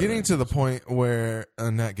place. in my we're heart. getting to the point where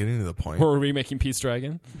not getting to the point. We're remaking Pete's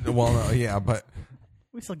Dragon. Well, no, yeah, but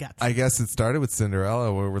We still got. I guess it started with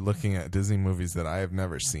Cinderella, where we're looking at Disney movies that I have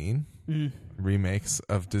never seen, remakes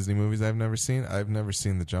of Disney movies I've never seen. I've never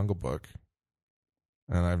seen The Jungle Book,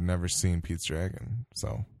 and I've never seen Pete's Dragon.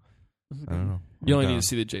 So I don't know. You only I'm need to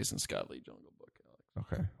see the Jason Scott Lee Jungle Book. down.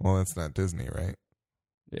 Okay, well, that's not Disney, right?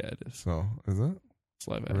 Yeah, it is. So is it? It's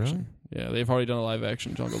live action. Yeah, they've already done a live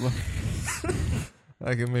action Jungle Book.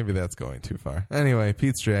 Okay, maybe that's going too far. Anyway,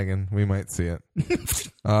 Pete's Dragon, we might see it.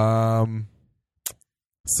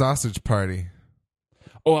 Sausage Party.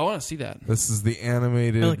 Oh, I want to see that. This is the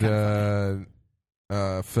animated Really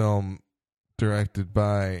film directed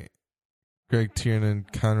by Greg Tiernan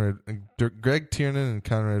and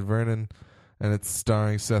Conrad Vernon, and it's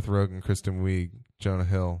starring Seth Rogen, Kristen Wiig, Jonah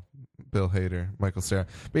Hill, Bill Hader, Michael Cera.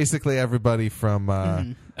 Basically, everybody from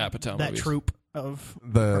Apatow that movies. troupe of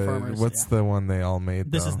the performers, what's the one they all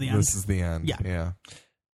made? This though? Is the End. This is the end. Yeah.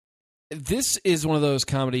 This is one of those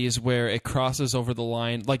comedies where it crosses over the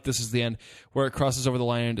line, like This Is the End, where it crosses over the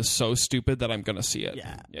line into so stupid that I'm going to see it.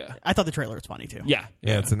 Yeah. I thought the trailer was funny too. Yeah.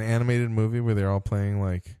 Yeah, it's an animated movie where they're all playing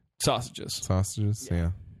like Sausages. sausages. Yeah.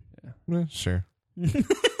 Sure.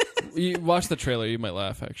 You watch the trailer, you might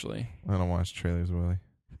laugh, actually. I don't watch trailers, Willie.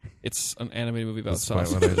 It's an animated movie about Despite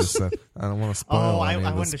sausages. what I just said. I don't want to spoil I any of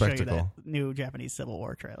the wanted to show you spectacle. that new Japanese Civil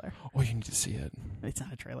War trailer. Oh, you need to see it. It's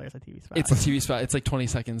not a trailer; it's a TV spot. It's a TV spot. It's like 20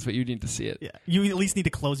 seconds, but you need to see it. Yeah, you at least need to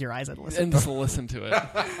close your eyes and listen. And just listen to it.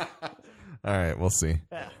 All right, we'll see.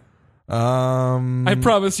 Yeah. I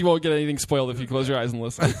promise you won't get anything spoiled if you close your eyes and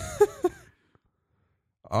listen.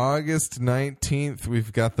 August 19th,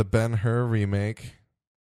 we've got the Ben-Hur remake.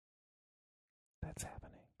 That's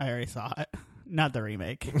happening. I already saw it. Not the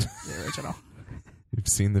remake, the original. You've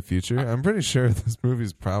seen the future? I'm pretty sure this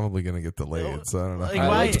movie's probably going to get delayed, so I don't know. Like, I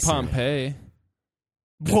why- liked Pompeii.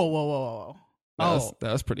 Whoa! That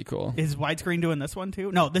was pretty cool. Is widescreen doing this one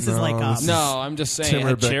too? No, this is No, like this is- No, I'm just saying it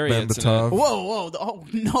had Timur chariots in Bekmambetov. it. Whoa! Oh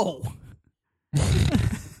no!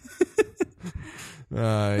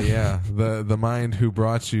 Yeah, the mind who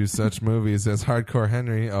brought you such movies as Hardcore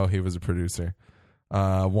Henry. Oh, he was a producer.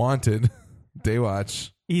 Wanted,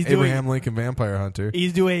 Daywatch, He's Abraham Lincoln Vampire Hunter.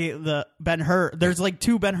 He's doing the Ben-Hur. There's like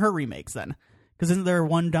 2 Ben-Hur remakes then, because isn't there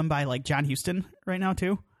one done by like John Huston right now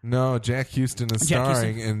too? No, Jack Houston is Jack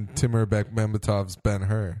starring in Timur Bekmambetov's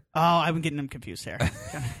Ben-Hur. Oh, I'm getting them confused here.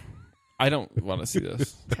 I don't want to see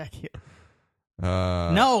this.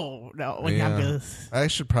 No. Yeah. I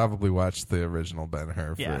should probably watch the original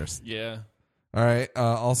Ben-Hur Yeah. first. Yeah. All right.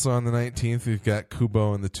 Also on the 19th, we've got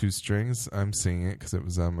Kubo and the Two Strings. I'm seeing it because it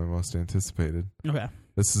was on my most anticipated. Okay.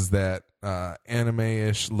 This is that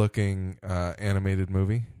anime-ish looking animated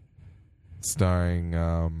movie starring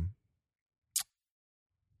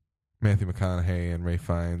Matthew McConaughey and Ray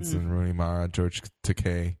Fiennes and Rooney Mara, George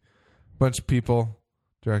Takei. Bunch of people,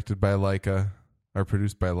 directed by Laika, or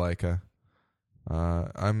produced by Laika.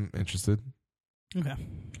 I'm interested. Okay.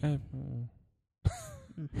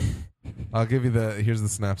 I'll give you here's the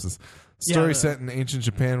synopsis. Story set in ancient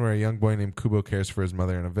Japan where a young boy named Kubo cares for his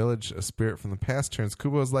mother in a village. A spirit from the past turns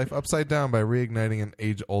Kubo's life upside down by reigniting an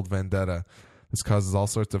age-old vendetta. This causes all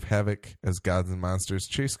sorts of havoc as gods and monsters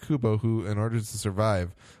chase Kubo, who, in order to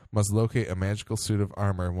survive, must locate a magical suit of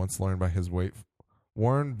armor once worn by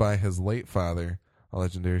his late father, a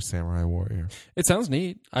legendary samurai warrior. It sounds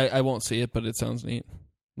neat. I won't see it, but it sounds neat.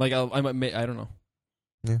 Like I don't know.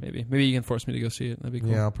 Yeah. Maybe you can force me to go see it. That'd be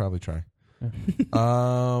cool. Yeah, I'll probably try.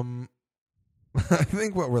 Yeah. I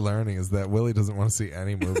think what we're learning is that Willie doesn't want to see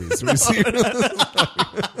any movies.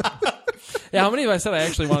 Yeah, how many have I said I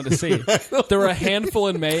actually wanted to see? There were a handful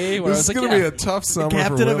in May where this I was like, going to be a tough summer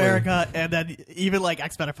Captain for Willie. America, and then even like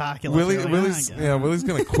X-Men Apocalypse. Willie's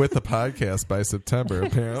going to quit the podcast by September,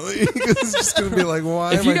 apparently. It's just going to be like,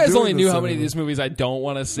 why if you guys only knew how many of these movies I don't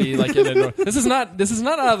want to see, like this is not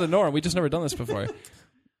out of the norm. We just never done this before.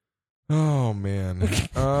 Oh man,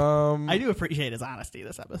 I do appreciate his honesty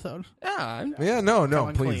this episode. Yeah,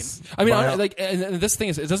 no, please. I mean, and this thing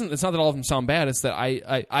is, it's not that all of them sound bad. It's that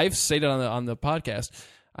I've stated on the podcast,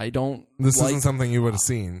 I don't. This isn't something you would have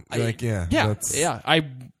seen. I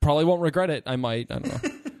probably won't regret it. I might. I don't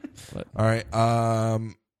know. But. All right,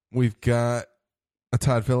 we've got a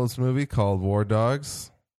Todd Phillips movie called War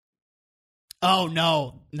Dogs. Oh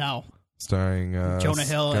no, starring Jonah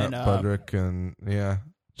Hill Scott and Budrick and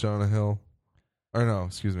Jonah Hill. Or no,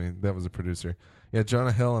 excuse me, that was a producer. Yeah,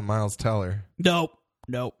 Jonah Hill and Miles Teller. Nope.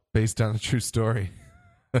 Based on a true story.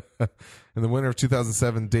 In the winter of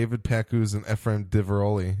 2007, David Pacuz and Ephraim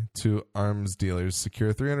Diveroli, two arms dealers, secure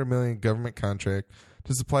a $300 million government contract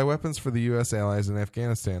to supply weapons for the U.S. allies in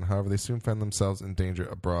Afghanistan. However, they soon find themselves in danger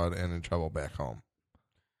abroad and in trouble back home.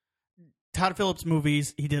 Todd Phillips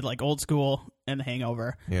movies, he did like Old School and The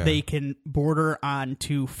Hangover. Yeah. They can border on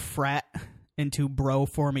to frat into bro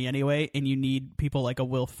for me anyway, and you need people like a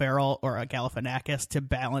Will Ferrell or a Galifianakis to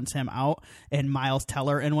balance him out. And Miles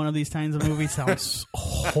Teller in one of these kinds of movies sounds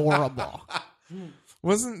horrible.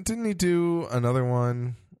 Didn't he do another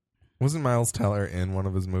one? Wasn't Miles Teller in one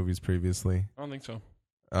of his movies previously? I don't think so.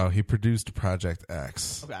 Oh, he produced Project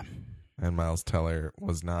X. Okay. And Miles Teller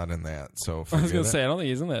was not in that. So I was going to say, I don't think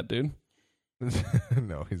he's in that, dude.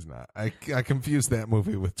 No, he's not. I confused that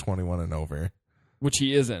movie with 21 and Over. Which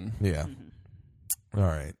he is in. Yeah. All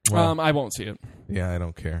right. Well, I won't see it. Yeah, I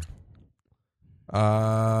don't care.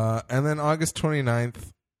 And then August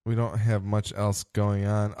 29th, we don't have much else going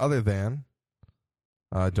on other than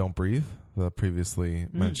Don't Breathe, the previously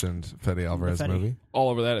mentioned Fede Alvarez movie. All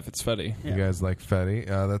over that if it's Fede. Yeah. You guys like Fede.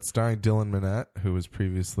 That's starring Dylan Minnette, who was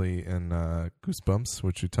previously in Goosebumps,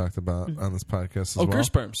 which we talked about on this podcast as well.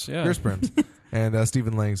 Goosebumps, yeah. Goosebumps. And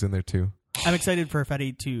Stephen Lang's in there, too. I'm excited for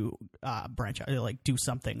Fede to branch out, like do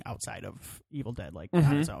something outside of Evil Dead, like on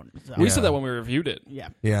his own. So. We said that when we reviewed it. Yeah.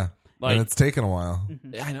 Yeah. Like, and it's taken a while.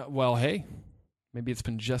 I know. Well, hey, maybe it's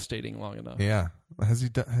been gestating long enough. Yeah. Has he?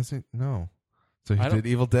 No. So he did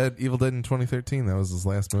Evil Dead in 2013. That was his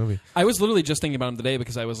last movie. I was literally just thinking about him today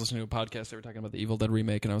because I was listening to a podcast. They were talking about the Evil Dead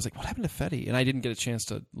remake, and I was like, what happened to Fede? And I didn't get a chance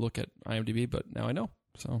to look at IMDb, but now I know.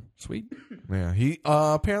 So, sweet. Yeah. He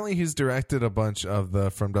apparently he's directed a bunch of the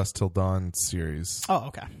From Dusk Till Dawn series. Oh,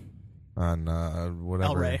 okay. On whatever.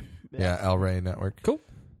 El Rey. Yeah, El Rey Network. Cool.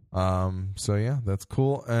 So yeah, that's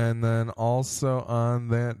cool. And then also on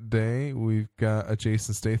that day, we've got a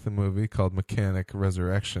Jason Statham movie called Mechanic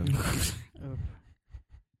Resurrection.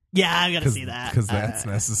 Yeah, I gotta see that because that's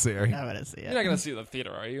necessary. I'm gonna see it. You're not gonna see the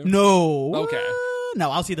theater, are you? No. Okay.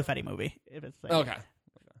 No, I'll see the Fede movie if it's there. Okay.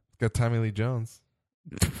 Got Tommy Lee Jones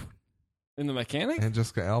In The Mechanic and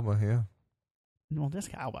Jessica Alba. Yeah. Well,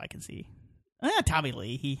 Jessica Alba I can see. Tommy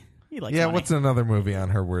Lee. He likes. Yeah. money. What's another movie on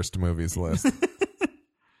her worst movies list?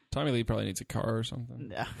 Tommy Lee probably needs a car or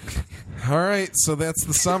something. Yeah. All right, so that's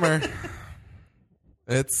the summer.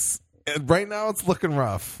 Right now it's looking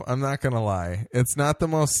rough. I'm not gonna lie. It's not the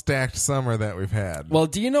most stacked summer that we've had. Well,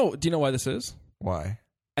 do you know why this is? Why?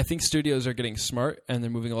 I think studios are getting smart and they're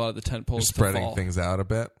moving a lot of the tent poles to spreading fall. things out a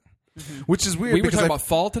bit, which is weird. We were talking about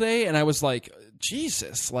fall today, and I was like,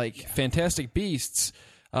 Jesus, like Fantastic Beasts,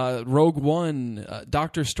 Rogue One,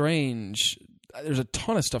 Doctor Strange. There's a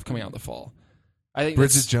ton of stuff coming out in the fall. I think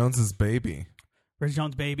Bridget Jones's Baby. Bridget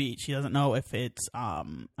Jones' Baby. She doesn't know if it's. I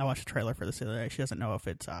watched a trailer for this the other day. She doesn't know if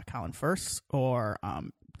it's Colin Firth or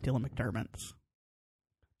Dylan McDermott's.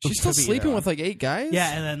 She's still sleeping with like 8 guys?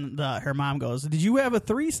 Yeah, and then her mom goes, "Did you have a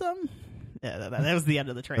threesome?" Yeah, that was the end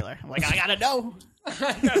of the trailer. I'm like, I gotta know.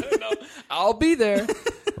 I'll be there.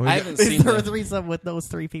 I haven't seen Is there a threesome with those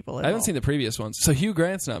 3 people? I haven't seen the previous ones. So Hugh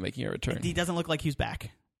Grant's not making a return. He doesn't look like Hugh's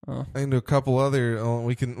back. Oh. Into a couple other.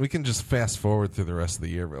 We can just fast forward through the rest of the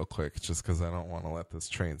year real quick, just because I don't want to let this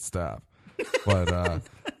train stop. But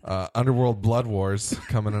Underworld Blood Wars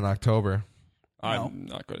coming in October. I'm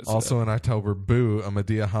not going to see also that. in October, Boo, a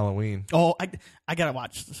Medea Halloween. Oh, I gotta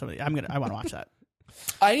watch somebody. I want to watch that.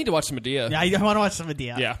 I need to watch some Medea. Yeah, I want to watch some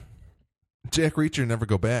Medea. Yeah. Jack Reacher, Never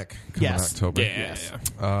Go Back coming in October.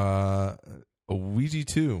 Yeah. Ouija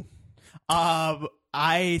 2.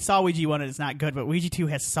 I saw Ouija 1 and it's not good, but Ouija 2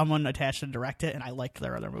 has someone attached to direct it, and I liked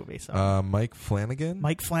their other movie. So Mike Flanagan.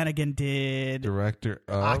 Mike Flanagan did Director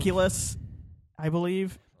of Oculus, I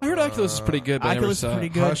believe. I heard Oculus is pretty good, but Oculus I is never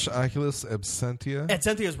pretty saw it. good. Hush, Oculus, Absentia.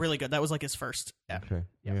 Absentia is really good. That was like his first. Yeah. Okay.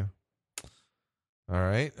 Yep. Yeah. All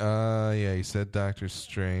right. Yeah, you said Doctor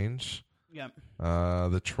Strange. Yep.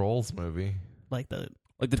 The Trolls movie. Like the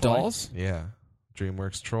dolls? Yeah.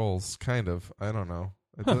 DreamWorks Trolls. Kind of. I don't know.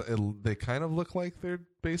 They kind of look like they're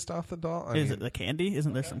based off the doll. Is it the candy?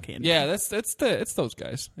 Isn't there some candy? Yeah, it's those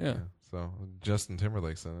guys. Yeah. So Justin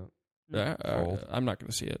Timberlake's in it. Yeah, I'm not going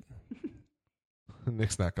to see it.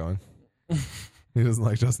 Nick's not going. He doesn't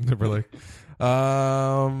like Justin Timberlake.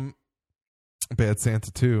 Bad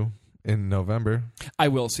Santa 2 in November. I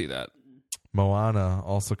will see that. Moana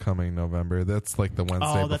also coming November. That's like the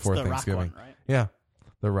Wednesday before the Thanksgiving. Rock one, right? Yeah.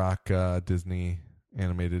 The Rock Disney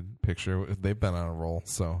animated picture. They've been on a roll,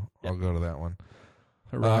 so I'll go to that one.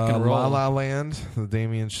 Rock and roll. La La Land, the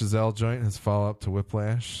Damien Chazelle joint, his follow-up to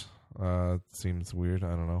Whiplash. Seems weird.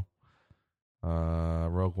 I don't know.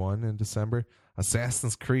 Rogue One in December.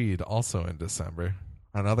 Assassin's Creed also in December.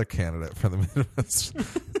 Another candidate for the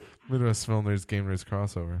Midwest Film Nerds Game Nerds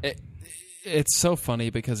crossover. It's so funny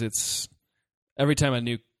because it's every time a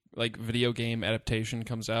new video game adaptation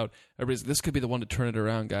comes out, everybody's this could be the one to turn it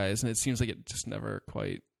around, guys, and it seems like it just never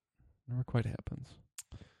quite happens.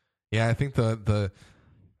 Yeah, I think the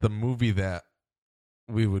movie that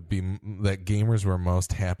that gamers were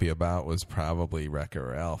most happy about was probably Wreck-It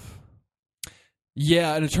Ralph.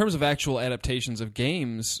 Yeah, and in terms of actual adaptations of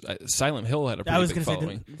games, Silent Hill had a pretty big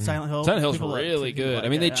following. Silent Hill. Silent Hill's really good. I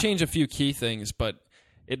mean, they change a few key things, but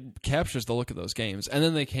it captures the look of those games. And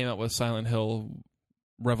then they came out with Silent Hill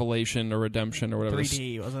Revelation or Redemption or whatever.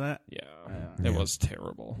 3D, wasn't it? Yeah. It was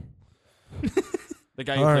terrible. The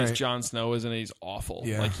guy who plays Jon Snow isn't. He's awful.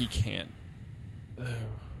 Yeah. Like he can't.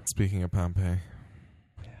 Speaking of Pompeii,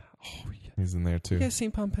 he's in there too. You guys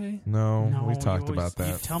seen Pompeii? No, we talked about that.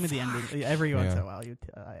 You tell me the ending every once in a while.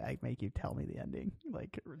 I make you tell me the ending.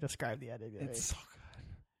 Like describe the ending. It's so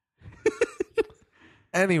good.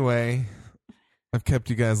 Anyway, I've kept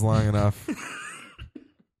you guys long enough.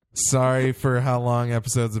 Sorry for how long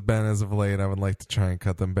episodes have been as of late. I would like to try and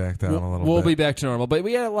cut them back down a little bit. We'll be back to normal. But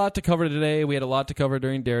we had a lot to cover today. We had a lot to cover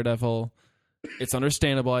during Daredevil. It's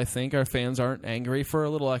understandable, I think. Our fans aren't angry for a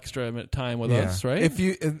little extra time with us, right? If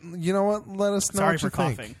you know what, let us know Sorry what you for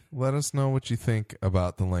think. coughing. Let us know what you think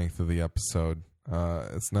about the length of the episode.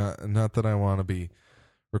 It's not that I want to be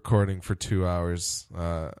recording for 2 hours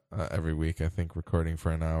every week. I think recording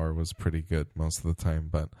for an hour was pretty good most of the time,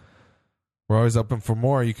 but we're always open for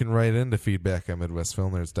more. You can write into feedback at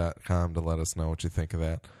MidwestFilmNerds.com to let us know what you think of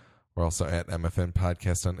that. We're also at MFN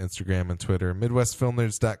Podcast on Instagram and Twitter.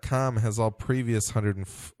 MidwestFilmNerds.com has all previous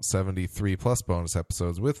 173 plus bonus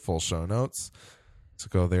episodes with full show notes. So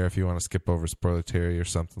go there if you want to skip over Spoiler Terry or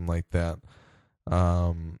something like that.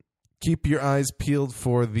 Keep your eyes peeled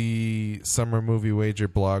for the Summer Movie Wager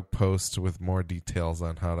blog post with more details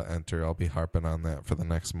on how to enter. I'll be harping on that for the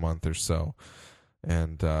next month or so.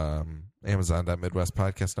 And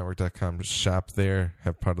Amazon.MidwestPodcastNetwork.com. Just shop there.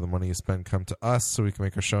 Have part of the money you spend come to us so we can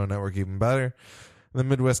make our show network even better.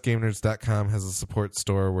 And then MidwestGameNerds.com has a support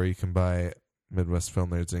store where you can buy Midwest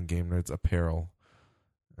Film Nerds and Game Nerds apparel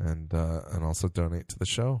and also donate to the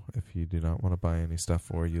show if you do not want to buy any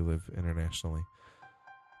stuff or you live internationally.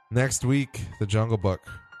 Next week, The Jungle Book.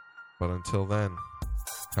 But until then,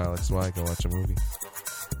 Kyle XY, go watch a movie.